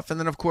mic stuff. And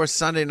then, of course,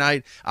 Sunday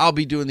night, I'll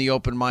be doing the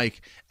open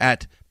mic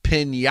at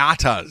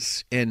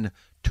Pinatas in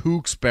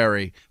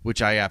Tewksbury,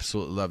 which I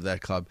absolutely love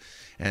that club.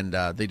 And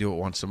they do it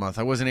once a month.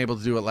 I wasn't able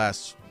to do it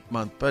last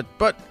month, but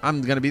I'm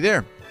going to be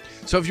there.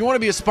 So if you want to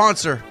be a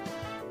sponsor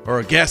or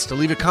a guest to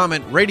leave a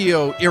comment,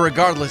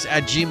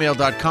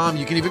 radioirregardless@gmail.com.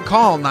 You can even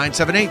call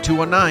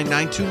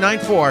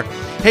 978-219-9294.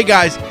 Hey,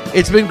 guys,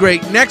 it's been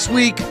great. Next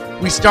week,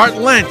 we start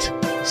Lent,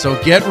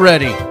 so get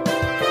ready.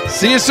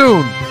 See you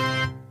soon.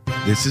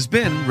 This has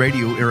been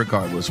Radio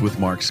Irregardless with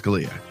Mark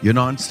Scalia, your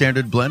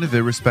non-standard blend of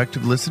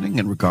irrespective listening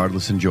and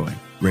regardless enjoying.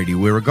 Radio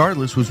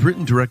Irregardless was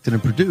written, directed,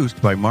 and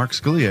produced by Mark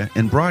Scalia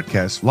and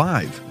broadcast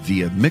live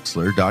via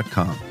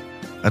Mixler.com.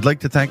 I'd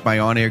like to thank my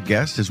on-air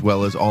guests as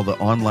well as all the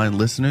online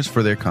listeners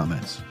for their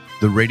comments.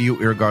 The Radio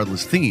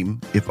Irregardless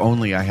theme, If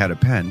Only I Had a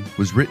Pen,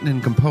 was written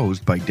and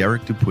composed by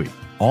Derek Dupuy.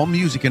 All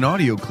music and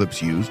audio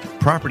clips used,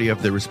 property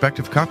of their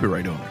respective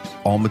copyright owners.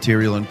 All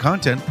material and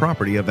content,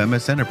 property of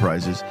MS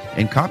Enterprises,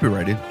 and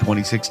copyrighted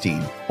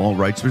 2016. All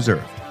rights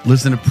reserved.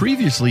 Listen to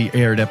previously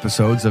aired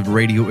episodes of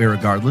Radio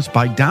Irregardless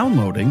by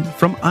downloading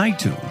from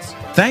iTunes.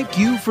 Thank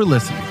you for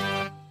listening.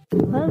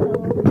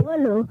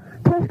 Hello,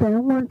 test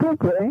 1, 2,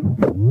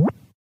 3.